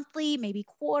 maybe monthly, maybe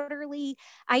quarterly?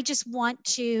 I want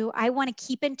to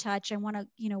keep in touch. I want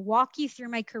to, walk you through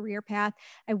my career path.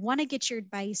 I want to get your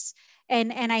advice.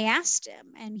 And I asked him,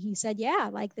 and he said,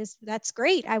 yeah, like that's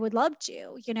great. I would love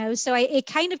to, so it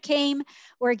kind of came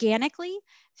organically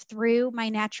through my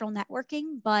natural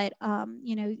networking, but,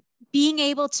 being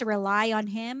able to rely on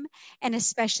him, and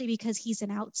especially because he's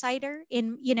an outsider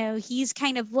he's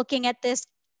kind of looking at this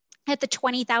at the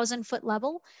 20,000 foot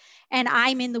level, and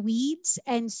I'm in the weeds.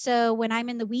 And so when I'm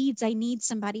in the weeds, I need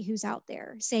somebody who's out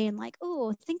there saying like,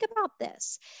 oh, think about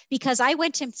this, because I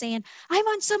went to him saying, I'm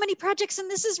on so many projects and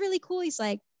this is really cool. He's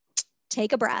like,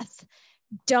 take a breath.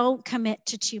 Don't commit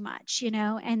to too much,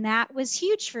 and that was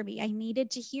huge for me. I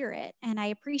needed to hear it, and I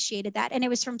appreciated that. And it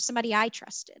was from somebody I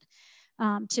trusted,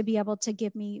 to be able to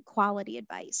give me quality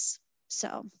advice.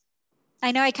 So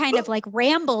I know I kind of like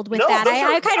rambled with that.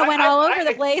 I kind of went all over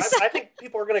the place. I think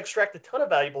people are going to extract a ton of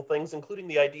valuable things, including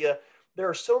the idea there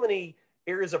are so many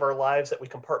areas of our lives that we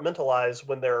compartmentalize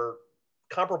when they're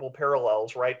comparable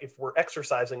parallels, right? If we're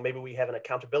exercising, maybe we have an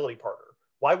accountability partner.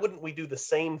 Why wouldn't we do the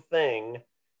same thing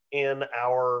in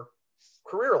our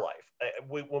career life?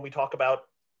 When we talk about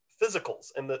physicals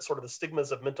and the sort of the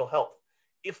stigmas of mental health,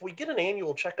 if we get an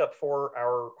annual checkup for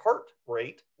our heart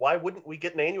rate, why wouldn't we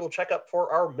get an annual checkup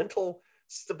for our mental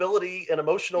stability and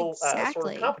emotional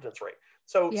sort of competence rate?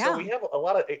 So we have a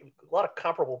lot of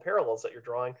comparable parallels that you're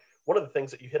drawing. One of the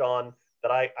things that you hit on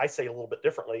that I say a little bit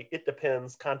differently, it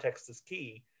depends, context is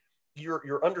key.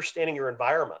 You're understanding your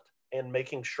environment and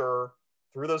making sure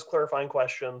through those clarifying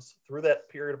questions, through that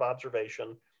period of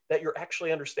observation, that you're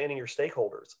actually understanding your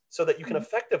stakeholders so that you can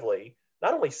effectively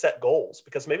not only set goals,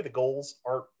 because maybe the goals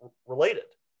aren't related.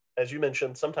 As you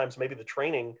mentioned, sometimes maybe the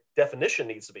training definition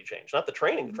needs to be changed. Not the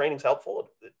training, the training's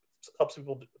helpful. helps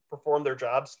people perform their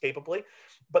jobs capably,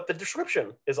 but the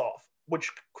description is off,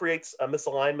 which creates a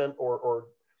misalignment or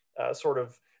sort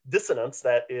of dissonance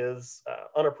that is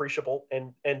unappreciable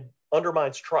and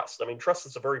undermines trust. I mean, trust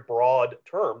is a very broad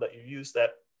term that you use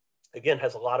that, again,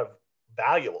 has a lot of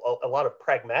value, a lot of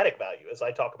pragmatic value. As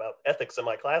I talk about ethics in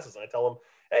my classes, and I tell them,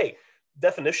 hey,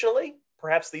 definitionally,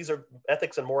 perhaps these are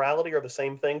ethics and morality are the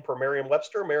same thing per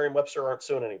Merriam-Webster. Merriam-Webster aren't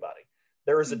suing anybody.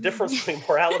 There is a difference between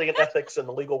morality and ethics in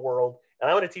the legal world. And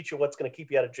I'm going to teach you what's going to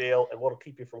keep you out of jail and what will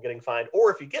keep you from getting fined.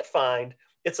 Or if you get fined,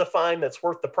 it's a fine that's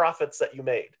worth the profits that you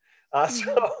made.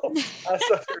 So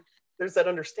there's that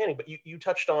understanding. But you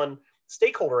touched on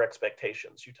stakeholder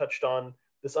expectations. You touched on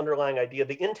this underlying idea,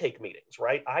 the intake meetings,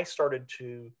 right? I started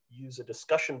to use a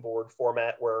discussion board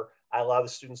format where I allow the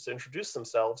students to introduce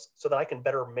themselves so that I can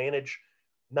better manage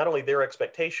not only their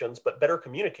expectations, but better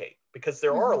communicate, because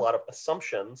there are a lot of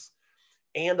assumptions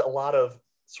and a lot of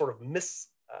sort of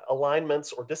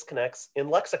misalignments or disconnects in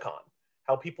lexicon,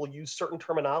 how people use certain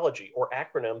terminology or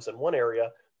acronyms in one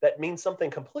area that means something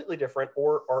completely different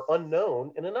or are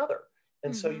unknown in another.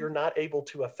 And so you're not able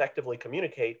to effectively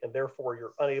communicate, and therefore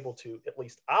you're unable to, at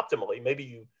least optimally, maybe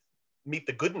you meet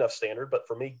the good enough standard, but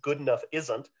for me, good enough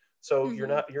isn't. So you're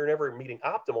never meeting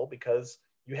optimal because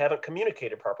you haven't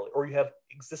communicated properly, or you have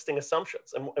existing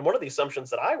assumptions. And one of the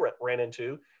assumptions that I ran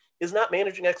into is not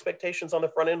managing expectations on the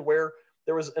front end, where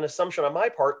there was an assumption on my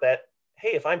part that,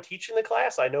 hey, if I'm teaching the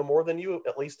class, I know more than you,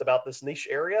 at least about this niche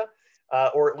area,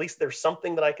 or at least there's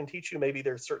something that I can teach you. Maybe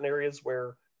there's certain areas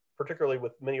where, particularly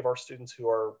with many of our students who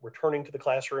are returning to the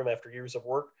classroom after years of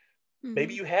work,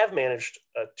 maybe you have managed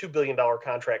a $2 billion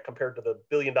contract compared to the $1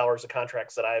 billion of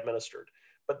contracts that I administered.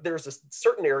 But there's a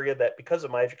certain area that, because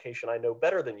of my education, I know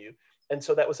better than you. And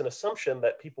so that was an assumption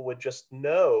that people would just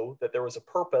know that there was a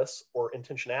purpose or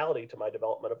intentionality to my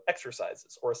development of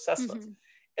exercises or assessments.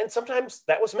 And sometimes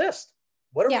that was missed.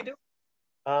 What are we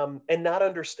doing? And not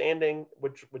understanding,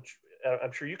 which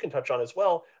I'm sure you can touch on as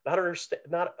well,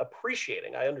 not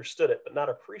appreciating, I understood it, but not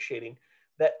appreciating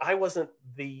that I wasn't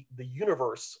the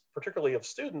universe, particularly of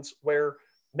students, where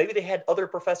maybe they had other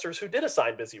professors who did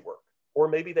assign busy work, or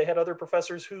maybe they had other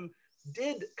professors who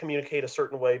did communicate a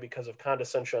certain way because of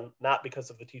condescension, not because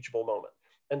of the teachable moment.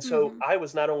 And so I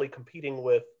was not only competing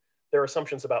with their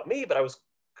assumptions about me, but I was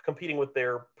competing with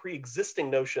their pre-existing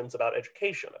notions about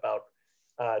education, about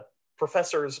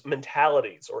professors'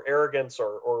 mentalities or arrogance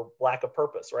or lack of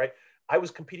purpose, right? I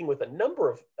was competing with a number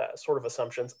of sort of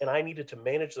assumptions, and I needed to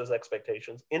manage those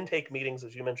expectations. Intake meetings,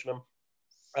 as you mentioned them,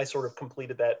 I sort of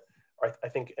completed that, I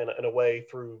think, in a way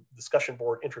through discussion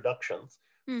board introductions.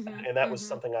 And that was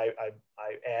something I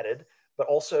added, but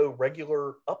also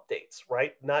regular updates,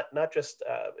 right? Not just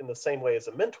in the same way as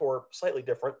a mentor, slightly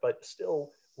different, but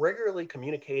still regularly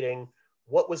communicating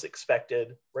what was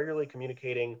expected, regularly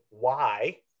communicating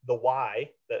why,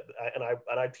 and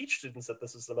I teach students that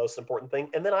this is the most important thing.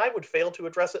 And then I would fail to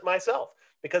address it myself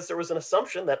because there was an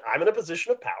assumption that I'm in a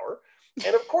position of power.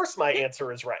 And of course my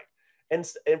answer is right. And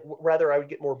rather I would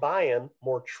get more buy-in,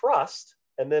 more trust,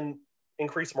 and then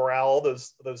increase morale,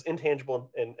 those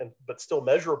intangible and but still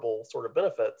measurable sort of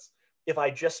benefits if I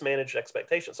just managed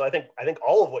expectations. So I think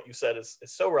all of what you said is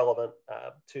so relevant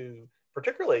to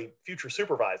particularly future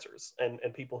supervisors and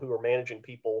people who are managing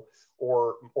people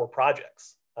or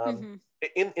projects.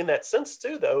 In that sense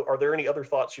too, though, are there any other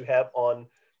thoughts you have on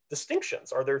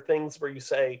distinctions? Are there things where you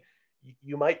say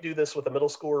you might do this with a middle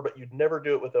schooler, but you'd never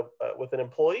do it with an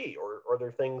employee? Or are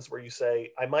there things where you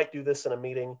say, I might do this in a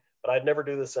meeting, but I'd never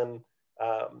do this in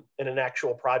an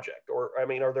actual project? Or, I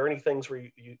mean, are there any things where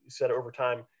you said over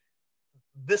time,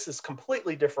 this is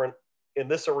completely different in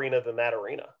this arena than that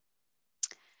arena?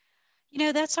 You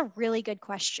know, that's a really good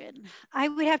question. I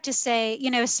would have to say,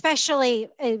 you know, especially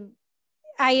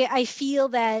I feel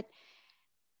that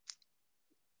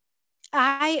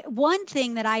one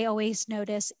thing that I always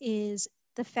notice is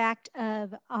the fact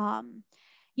of,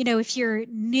 you know, if you're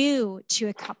new to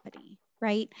a company,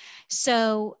 right?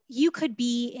 So you could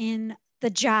be in the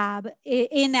job,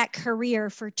 in that career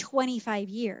for 25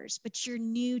 years, but you're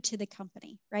new to the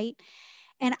company, right?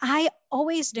 And I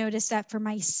always noticed that for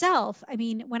myself. I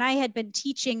mean, when I had been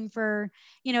teaching for,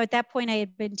 you know, at that point I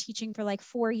had been teaching for like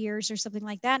 4 years or something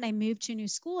like that. And I moved to a new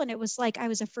school and it was like I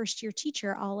was a first year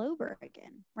teacher all over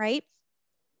again, right?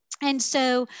 And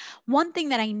so one thing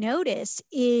that I notice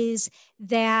is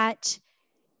that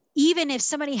even if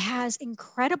somebody has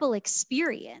incredible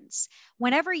experience,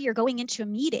 whenever you're going into a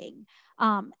meeting,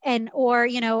 or,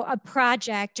 you know, a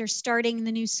project or starting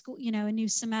the new school, you know, a new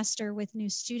semester with new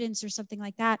students or something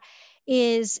like that,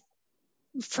 is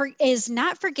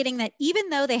not forgetting that even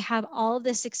though they have all of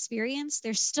this experience,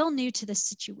 they're still new to the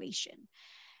situation.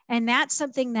 And that's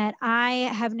something that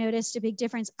I have noticed a big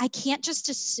difference. I can't just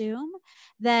assume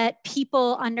that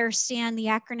people understand the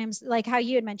acronyms, like how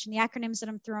you had mentioned, the acronyms that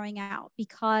I'm throwing out,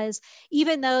 because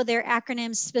even though they're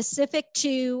acronyms specific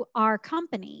to our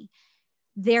company,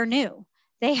 they're new.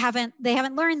 They haven't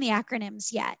learned the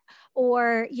acronyms yet.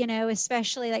 Or,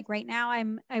 especially like right now,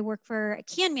 I work for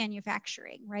can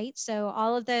manufacturing, right? So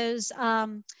all of those,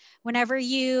 whenever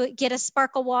you get a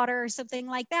sparkle water or something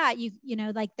like that,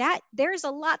 like that, there's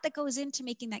a lot that goes into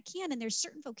making that can, and there's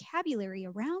certain vocabulary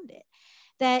around it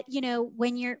that,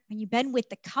 when you've been with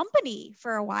the company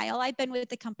for a while. I've been with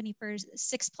the company for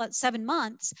 7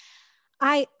 months.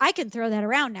 I can throw that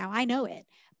around now. I know it.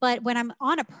 But when I'm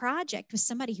on a project with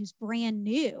somebody who's brand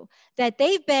new, that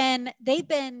they've been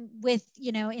with,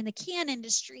 in the can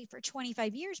industry for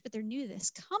 25 years, but they're new to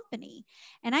this company.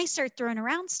 And I start throwing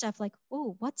around stuff like,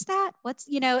 oh, what's that?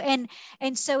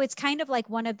 And so it's kind of like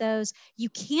one of those, you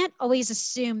can't always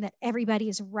assume that everybody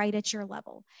is right at your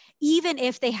level, even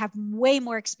if they have way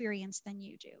more experience than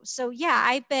you do. So yeah,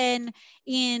 I've been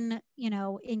in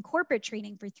corporate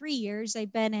training for 3 years.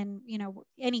 I've been in,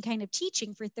 any kind of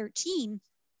teaching for 13.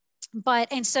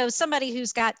 And so somebody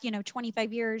who's got,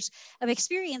 25 years of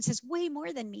experience is way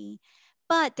more than me,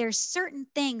 but there's certain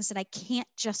things that I can't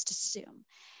just assume.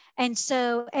 And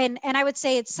so, and I would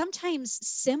say it's sometimes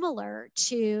similar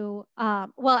to,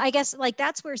 well, I guess like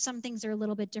that's where some things are a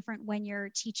little bit different when you're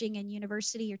teaching in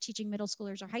university or teaching middle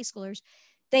schoolers or high schoolers.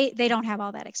 They don't have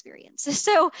all that experience.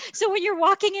 So when you're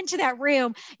walking into that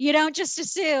room, you don't just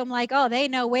assume like, oh, they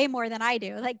know way more than I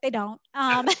do. Like they don't.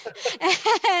 And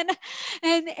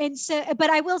so, but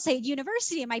I will say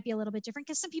university, it might be a little bit different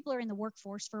because some people are in the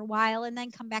workforce for a while and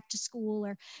then come back to school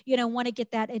or, want to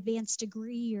get that advanced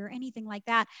degree or anything like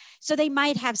that. So they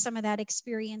might have some of that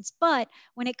experience. But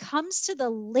when it comes to the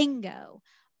lingo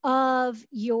of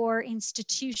your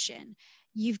institution,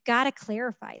 you've got to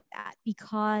clarify that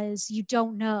because you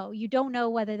don't know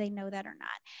whether they know that or not.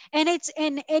 And it's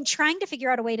and trying to figure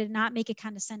out a way to not make it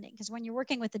condescending, because when you're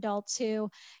working with adults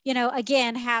who,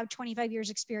 again, have 25 years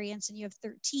experience and you have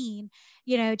 13,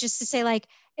 just to say like,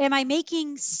 am I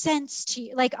making sense to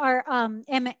you? Like,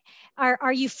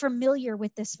 are you familiar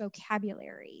with this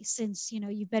vocabulary since,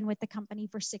 you've been with the company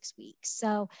for 6 weeks?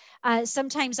 So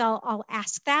sometimes I'll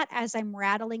ask that as I'm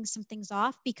rattling some things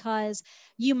off, because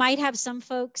you might have some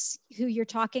folks who you're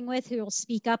talking with who will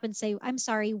speak up and say, I'm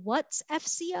sorry, what's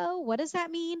FCO? What does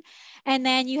that mean? And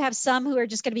then you have some who are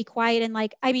just going to be quiet and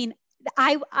like, I mean,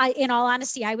 I, in all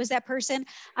honesty, I was that person.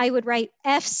 I would write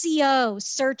FCO,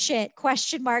 search it, ?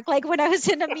 Like when I was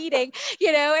in a meeting,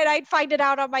 and I'd find it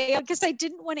out on my own because I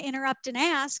didn't want to interrupt and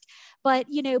ask. But,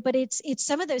 but it's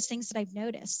some of those things that I've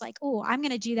noticed, like, oh, I'm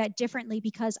going to do that differently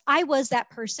because I was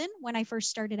that person when I first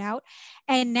started out.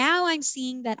 And now I'm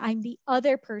seeing that I'm the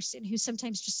other person who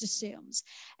sometimes just assumes.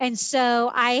 And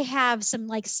so I have some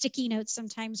like sticky notes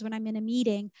sometimes when I'm in a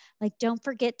meeting, like, don't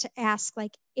forget to ask,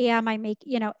 like, am I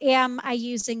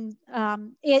using,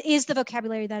 is the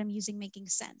vocabulary that I'm using making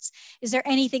sense? Is there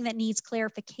anything that needs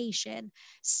clarification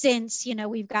since,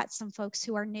 we've got some folks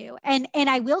who are new? And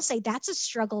I will say that's a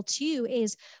struggle too,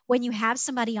 is when you have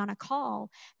somebody on a call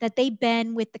that they've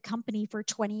been with the company for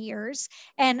 20 years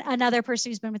and another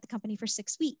person who's been with the company for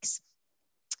 6 weeks.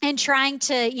 And trying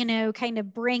to, kind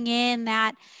of bring in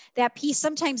that piece.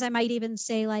 Sometimes I might even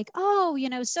say like, oh,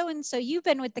 so-and-so, you've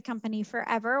been with the company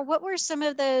forever. What were some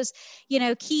of those,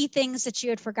 key things that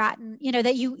you had forgotten,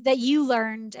 that you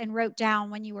learned and wrote down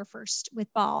when you were first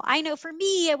with Ball? I know for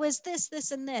me, it was this,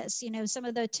 and this, some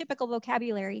of the typical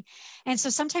vocabulary. And so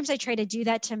sometimes I try to do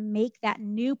that to make that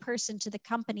new person to the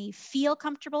company feel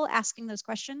comfortable asking those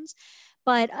questions.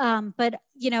 But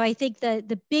I think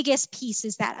the biggest piece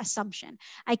is that assumption.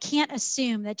 I can't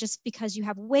assume that just because you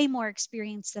have way more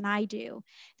experience than I do,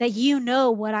 that you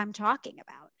know what I'm talking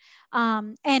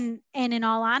about. And in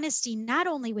all honesty, not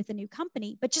only with a new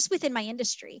company, but just within my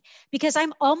industry, because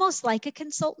I'm almost like a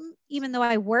consultant, even though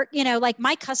I work, like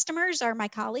my customers are my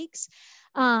colleagues.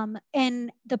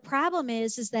 And the problem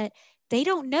is that they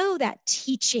don't know that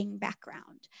teaching background.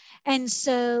 And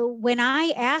so when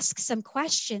I ask some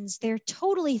questions, they're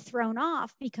totally thrown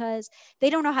off because they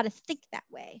don't know how to think that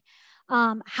way.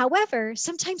 However,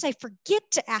 sometimes I forget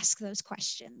to ask those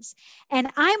questions and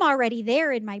I'm already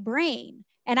there in my brain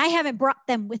and I haven't brought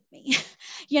them with me,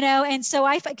 and so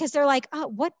because they're like, oh,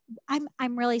 what,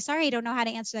 I'm really sorry, I don't know how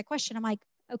to answer that question. I'm like,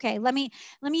 Okay, let me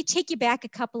take you back a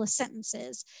couple of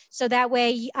sentences so that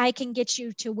way I can get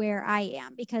you to where I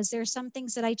am, because there's some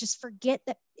things that I just forget,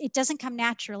 that it doesn't come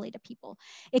naturally to people.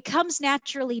 It comes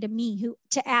naturally to me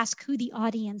to ask who the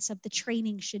audience of the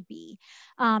training should be,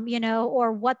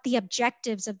 or what the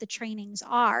objectives of the trainings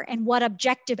are and what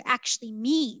objective actually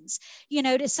means.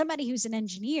 To somebody who's an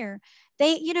engineer,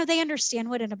 they understand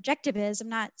what an objective is. I'm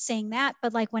not saying that,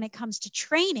 but like when it comes to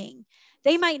training,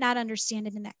 they might not understand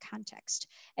it in that context.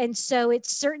 And so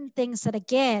it's certain things that,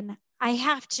 again, I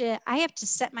have to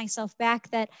set myself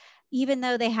back, that even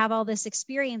though they have all this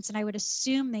experience and I would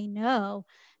assume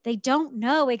they don't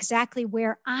know exactly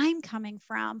where I'm coming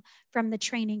from the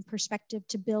training perspective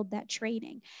to build that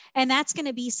training. And that's going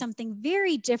to be something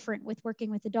very different with working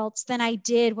with adults than I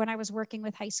did when I was working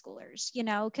with high schoolers,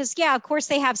 because yeah, of course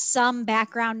they have some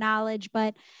background knowledge,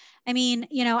 but I mean,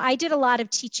 I did a lot of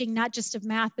teaching, not just of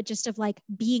math, but just of like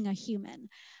being a human,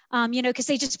 because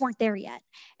they just weren't there yet.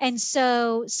 And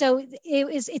so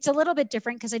it's a little bit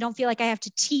different, because I don't feel like I have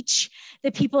to teach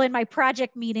the people in my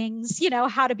project meetings,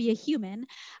 how to be a human.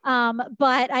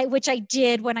 Which I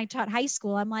did when I taught high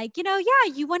school. I'm like,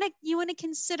 yeah, you want to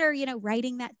consider,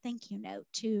 writing that thank you note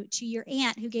to your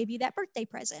aunt who gave you that birthday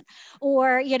present,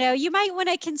 or, you might want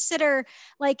to consider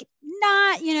like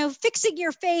not, fixing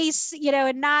your face,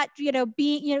 and not,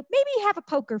 being, maybe have a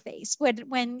poker face when,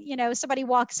 somebody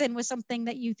walks in with something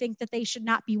that you think that they should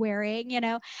not be wearing,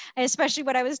 especially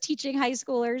when I was teaching high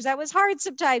schoolers. That was hard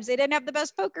sometimes. They didn't have the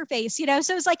best poker face, so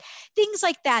it's like things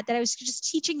like that I was just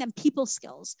teaching them people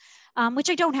skills, which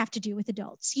I don't have to do with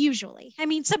adults usually. I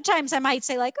mean, sometimes I might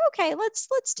say like, okay,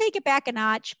 let's take it back a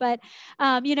notch, but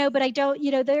but I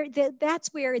don't, that's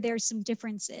where there's some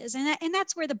differences, and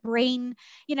that's where the brain,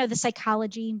 the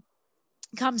psychology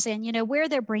comes in, where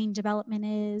their brain development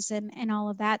is, and all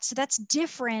of that. So that's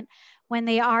different when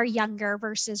they are younger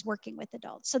versus working with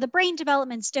adults. So the brain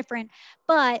development's different,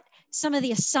 but some of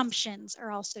the assumptions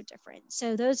are also different.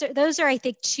 So those are I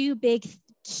think two big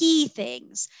key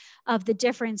things of the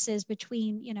differences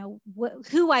between,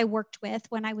 who I worked with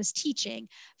when I was teaching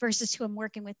versus who I'm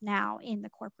working with now in the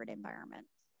corporate environment.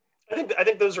 I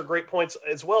think those are great points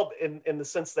as well, in the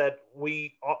sense that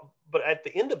but at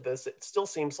the end of this, it still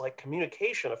seems like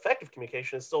communication, effective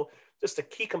communication, is still just a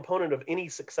key component of any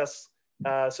successful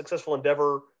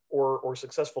endeavor or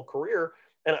successful career.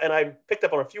 And I picked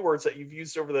up on a few words that you've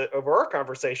used over our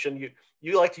conversation.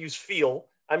 You like to use feel.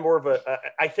 I'm more of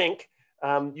I think.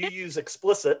 You use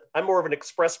explicit. I'm more of an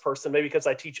express person, maybe because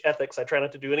I teach ethics. I try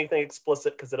not to do anything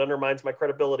explicit because it undermines my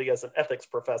credibility as an ethics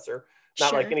professor. Not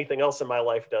Sure. like anything else in my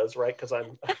life does, right? Because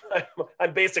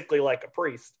I'm basically like a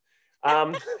priest.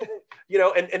 And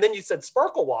then you said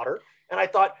sparkle water, and I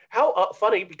thought how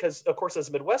funny, because of course as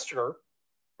a Midwesterner,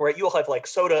 right, you'll have like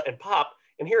soda and pop,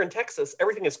 and here in Texas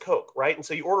everything is Coke, right? And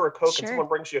so you order a Coke, Sure. and someone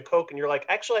brings you a Coke, and you're like,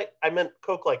 actually, I meant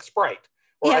Coke like Sprite,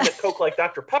 or I meant Coke like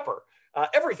Dr. Pepper.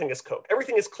 Everything is Coke,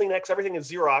 everything is Kleenex, everything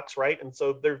is Xerox, right? And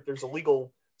so there's a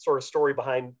legal sort of story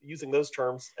behind using those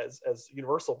terms as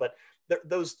universal, but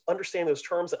understanding those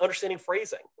terms and understanding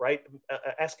phrasing, right?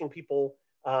 Asking people,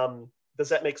 does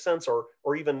that make sense?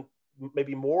 Or even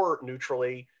maybe more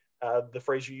neutrally, the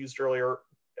phrase you used earlier,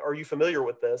 are you familiar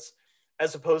with this?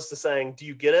 As opposed to saying, do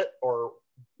you get it? Or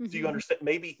do you understand?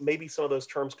 Maybe some of those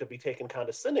terms could be taken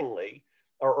condescendingly,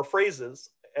 or phrases,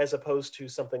 as opposed to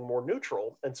something more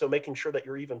neutral. And so making sure that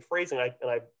you're even phrasing,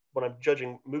 when I'm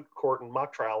judging moot court and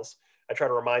mock trials, I try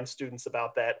to remind students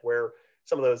about that, where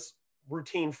some of those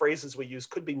routine phrases we use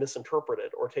could be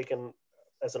misinterpreted or taken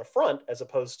as an affront, as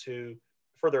opposed to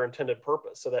for their intended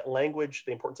purpose. So that language,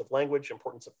 the importance of language,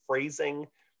 importance of phrasing,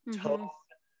 tone,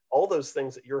 all those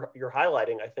things that you're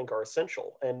highlighting, I think are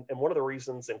essential. And one of the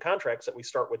reasons in contracts that we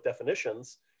start with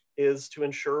definitions is to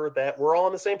ensure that we're all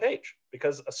on the same page,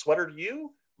 because a sweater to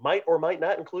you might or might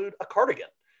not include a cardigan.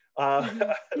 And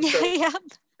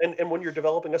when you're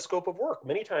developing a scope of work,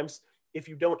 many times, if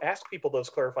you don't ask people those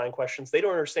clarifying questions, they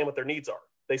don't understand what their needs are.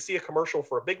 They see a commercial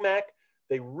for a Big Mac,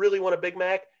 they really want a Big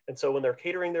Mac. And so when they're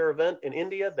catering their event in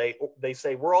India, they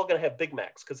say, we're all going to have Big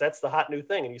Macs because that's the hot new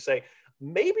thing. And you say,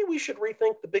 maybe we should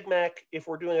rethink the Big Mac if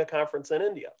we're doing a conference in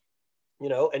India.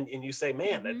 And you say,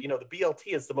 man, the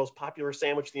BLT is the most popular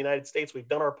sandwich in the United States. We've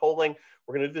done our polling.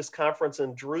 We're going to do this conference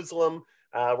in Jerusalem.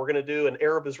 We're going to do an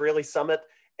Arab-Israeli summit,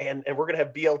 and we're going to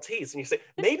have BLTs. And you say,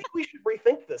 maybe we should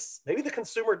rethink this. Maybe the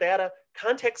consumer data,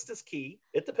 context is key.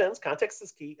 It depends. Context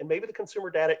is key. And maybe the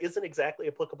consumer data isn't exactly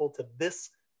applicable to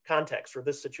this context or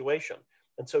this situation.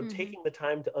 And so taking the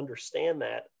time to understand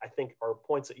that, I think, are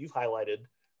points that you've highlighted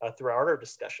throughout our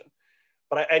discussion.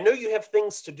 But I know you have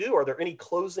things to do. Are there any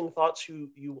closing thoughts you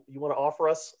want to offer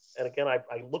us? And again, I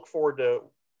look forward to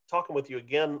talking with you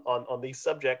again on these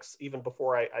subjects, even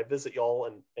before I visit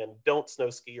y'all and don't snow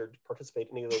ski or participate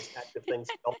in any of those active things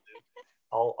y'all do.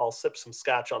 I'll sip some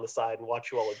scotch on the side and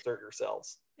watch you all exert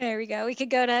yourselves. There we go. We could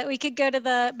go to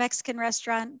the Mexican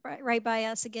restaurant right by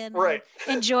us again. Right.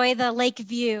 Enjoy the lake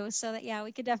view. So that, yeah,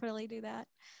 we could definitely do that.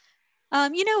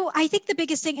 I think the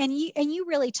biggest thing, and you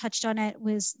really touched on it,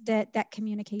 was that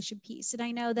communication piece. And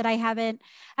I know that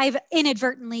I've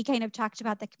inadvertently kind of talked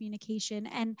about the communication,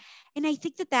 and I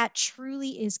think that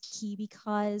truly is key,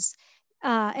 because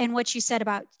and what you said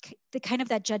about the kind of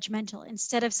that judgmental,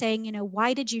 instead of saying,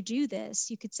 why did you do this?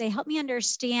 You could say, help me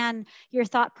understand your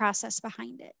thought process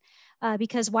behind it.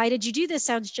 Because why did you do this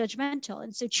sounds judgmental.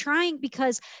 And so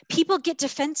because people get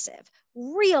defensive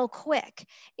real quick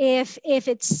if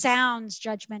it sounds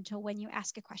judgmental when you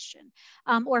ask a question,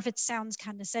 or if it sounds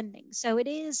condescending. So it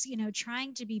is,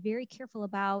 trying to be very careful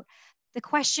about the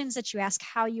questions that you ask,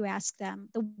 how you ask them,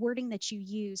 the wording that you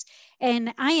use.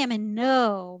 And I am in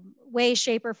no way,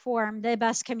 shape, or form the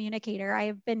best communicator. I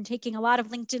have been taking a lot of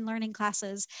LinkedIn learning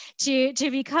classes to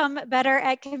become better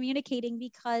at communicating,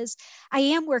 because I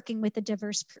am working with a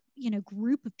diverse,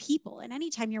 group of people. And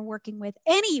anytime you're working with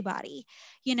anybody,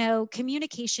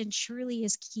 communication truly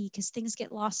is key, because things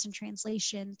get lost in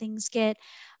translation. Things get,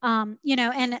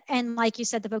 and like you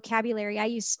said, the vocabulary. I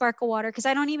use sparkle water because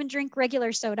I don't even drink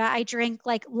regular soda. I drink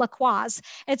like La Croix.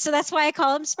 And so that's why I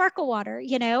call them sparkle water,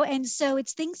 and so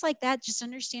it's things like that, just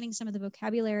understanding some of the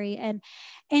vocabulary. And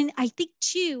I think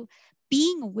too,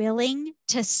 being willing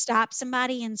to stop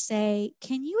somebody and say,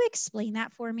 can you explain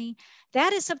that for me?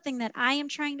 That is something that I am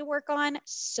trying to work on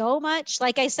so much.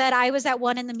 Like I said, I was at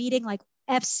one in the meeting, like,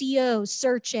 FCO,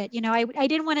 search it. I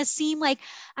didn't want to seem like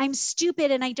I'm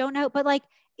stupid and I don't know, but like,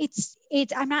 it's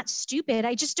I'm not stupid.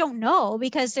 I just don't know,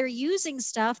 because they're using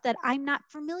stuff that I'm not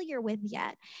familiar with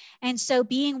yet. And so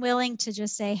being willing to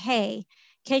just say, hey,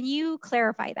 can you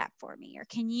clarify that for me? Or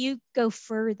can you go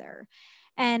further?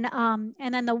 And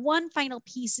then the one final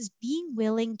piece is being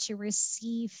willing to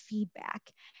receive feedback.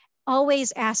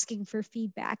 Always asking for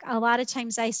feedback. A lot of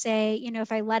times I say,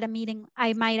 if I led a meeting,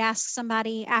 I might ask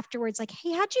somebody afterwards, like,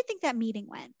 hey, how'd you think that meeting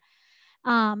went?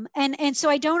 And so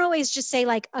I don't always just say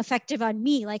like effective on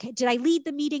me. Like, did I lead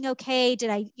the meeting okay? Did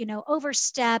I,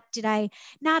 overstep? Did I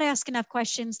not ask enough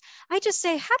questions? I just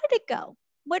say, how did it go?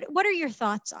 What are your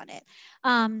thoughts on it?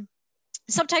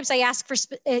 Sometimes I ask for,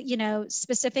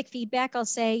 specific feedback. I'll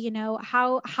say,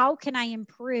 how can I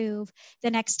improve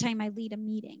the next time I lead a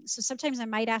meeting? So sometimes I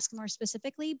might ask more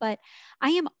specifically, but I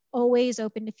am always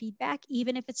open to feedback,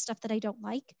 even if it's stuff that I don't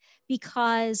like,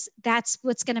 because that's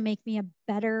what's going to make me a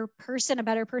better person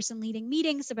leading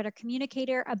meetings, a better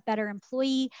communicator, a better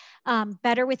employee,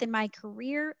 better within my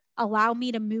career, allow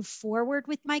me to move forward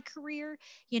with my career.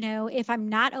 If I'm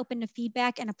not open to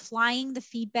feedback and applying the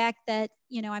feedback that,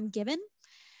 I'm given,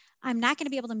 I'm not going to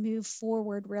be able to move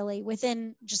forward really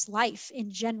within just life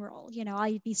in general.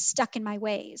 I'd be stuck in my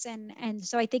ways. And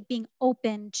so I think being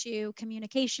open to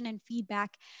communication and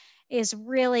feedback is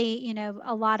really,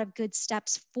 a lot of good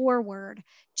steps forward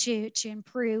to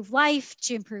improve life,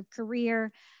 to improve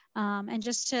career, and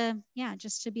just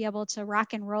to be able to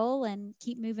rock and roll and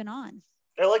keep moving on.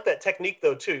 I like that technique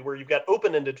though too, where you've got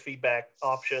open-ended feedback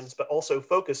options, but also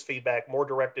focused feedback more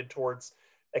directed towards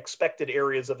expected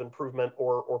areas of improvement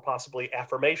or possibly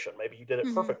affirmation. Maybe you did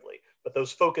it perfectly, but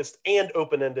those focused and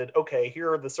open-ended, okay,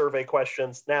 here are the survey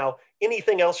questions. Now,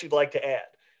 anything else you'd like to add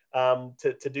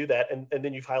to do that? And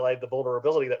then you've highlighted the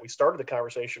vulnerability that we started the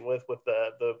conversation with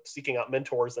the seeking out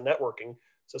mentors and networking.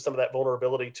 So some of that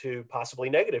vulnerability to possibly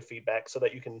negative feedback so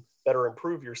that you can better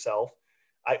improve yourself.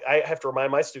 I have to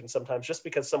remind my students sometimes, just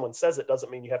because someone says it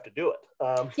doesn't mean you have to do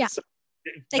it. Yeah, so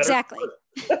exactly.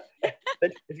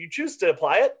 If you choose to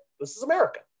apply it, this is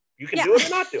America. You can do it or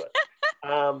not do it.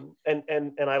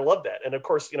 And I love that. And of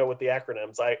course, with the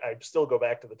acronyms, I still go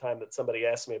back to the time that somebody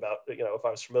asked me about, if I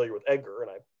was familiar with EDGAR,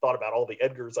 and I thought about all the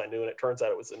Edgars I knew, and it turns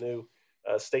out it was a new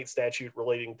state statute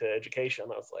relating to education.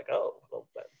 I was like,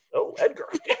 EDGAR.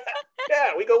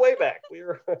 Yeah, we go way back. We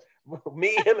were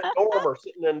me, him, and Norm are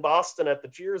sitting in Boston at the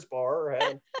Cheers bar,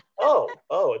 and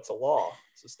it's a law,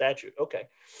 it's a statute. Okay,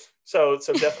 so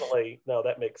definitely, no,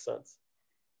 that makes sense.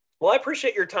 Well, I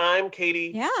appreciate your time,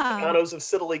 Katie. Yeah. Paganos of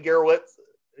Siddeley Gerowitz.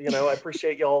 I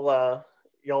appreciate y'all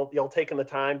taking the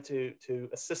time to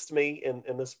assist me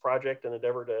in this project and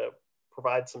endeavor to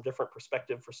provide some different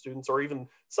perspective for students, or even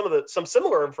some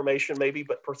similar information maybe,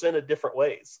 but presented different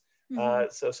ways.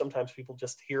 So sometimes people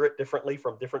just hear it differently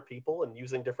from different people and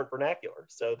using different vernacular.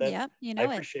 So that I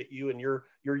appreciate you and your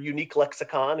unique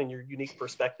lexicon and your unique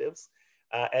perspectives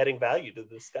adding value to the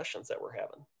discussions that we're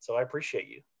having. So I appreciate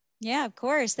you. Yeah, of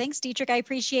course. Thanks, Dietrich. I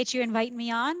appreciate you inviting me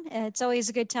on. It's always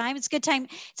a good time. It's a good time.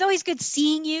 It's always good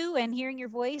seeing you and hearing your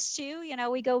voice too. You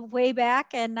know, we go way back,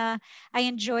 and I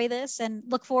enjoy this and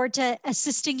look forward to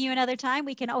assisting you another time.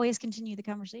 We can always continue the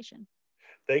conversation.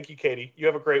 Thank you, Katie. You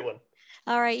have a great one.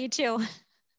 All right, you too.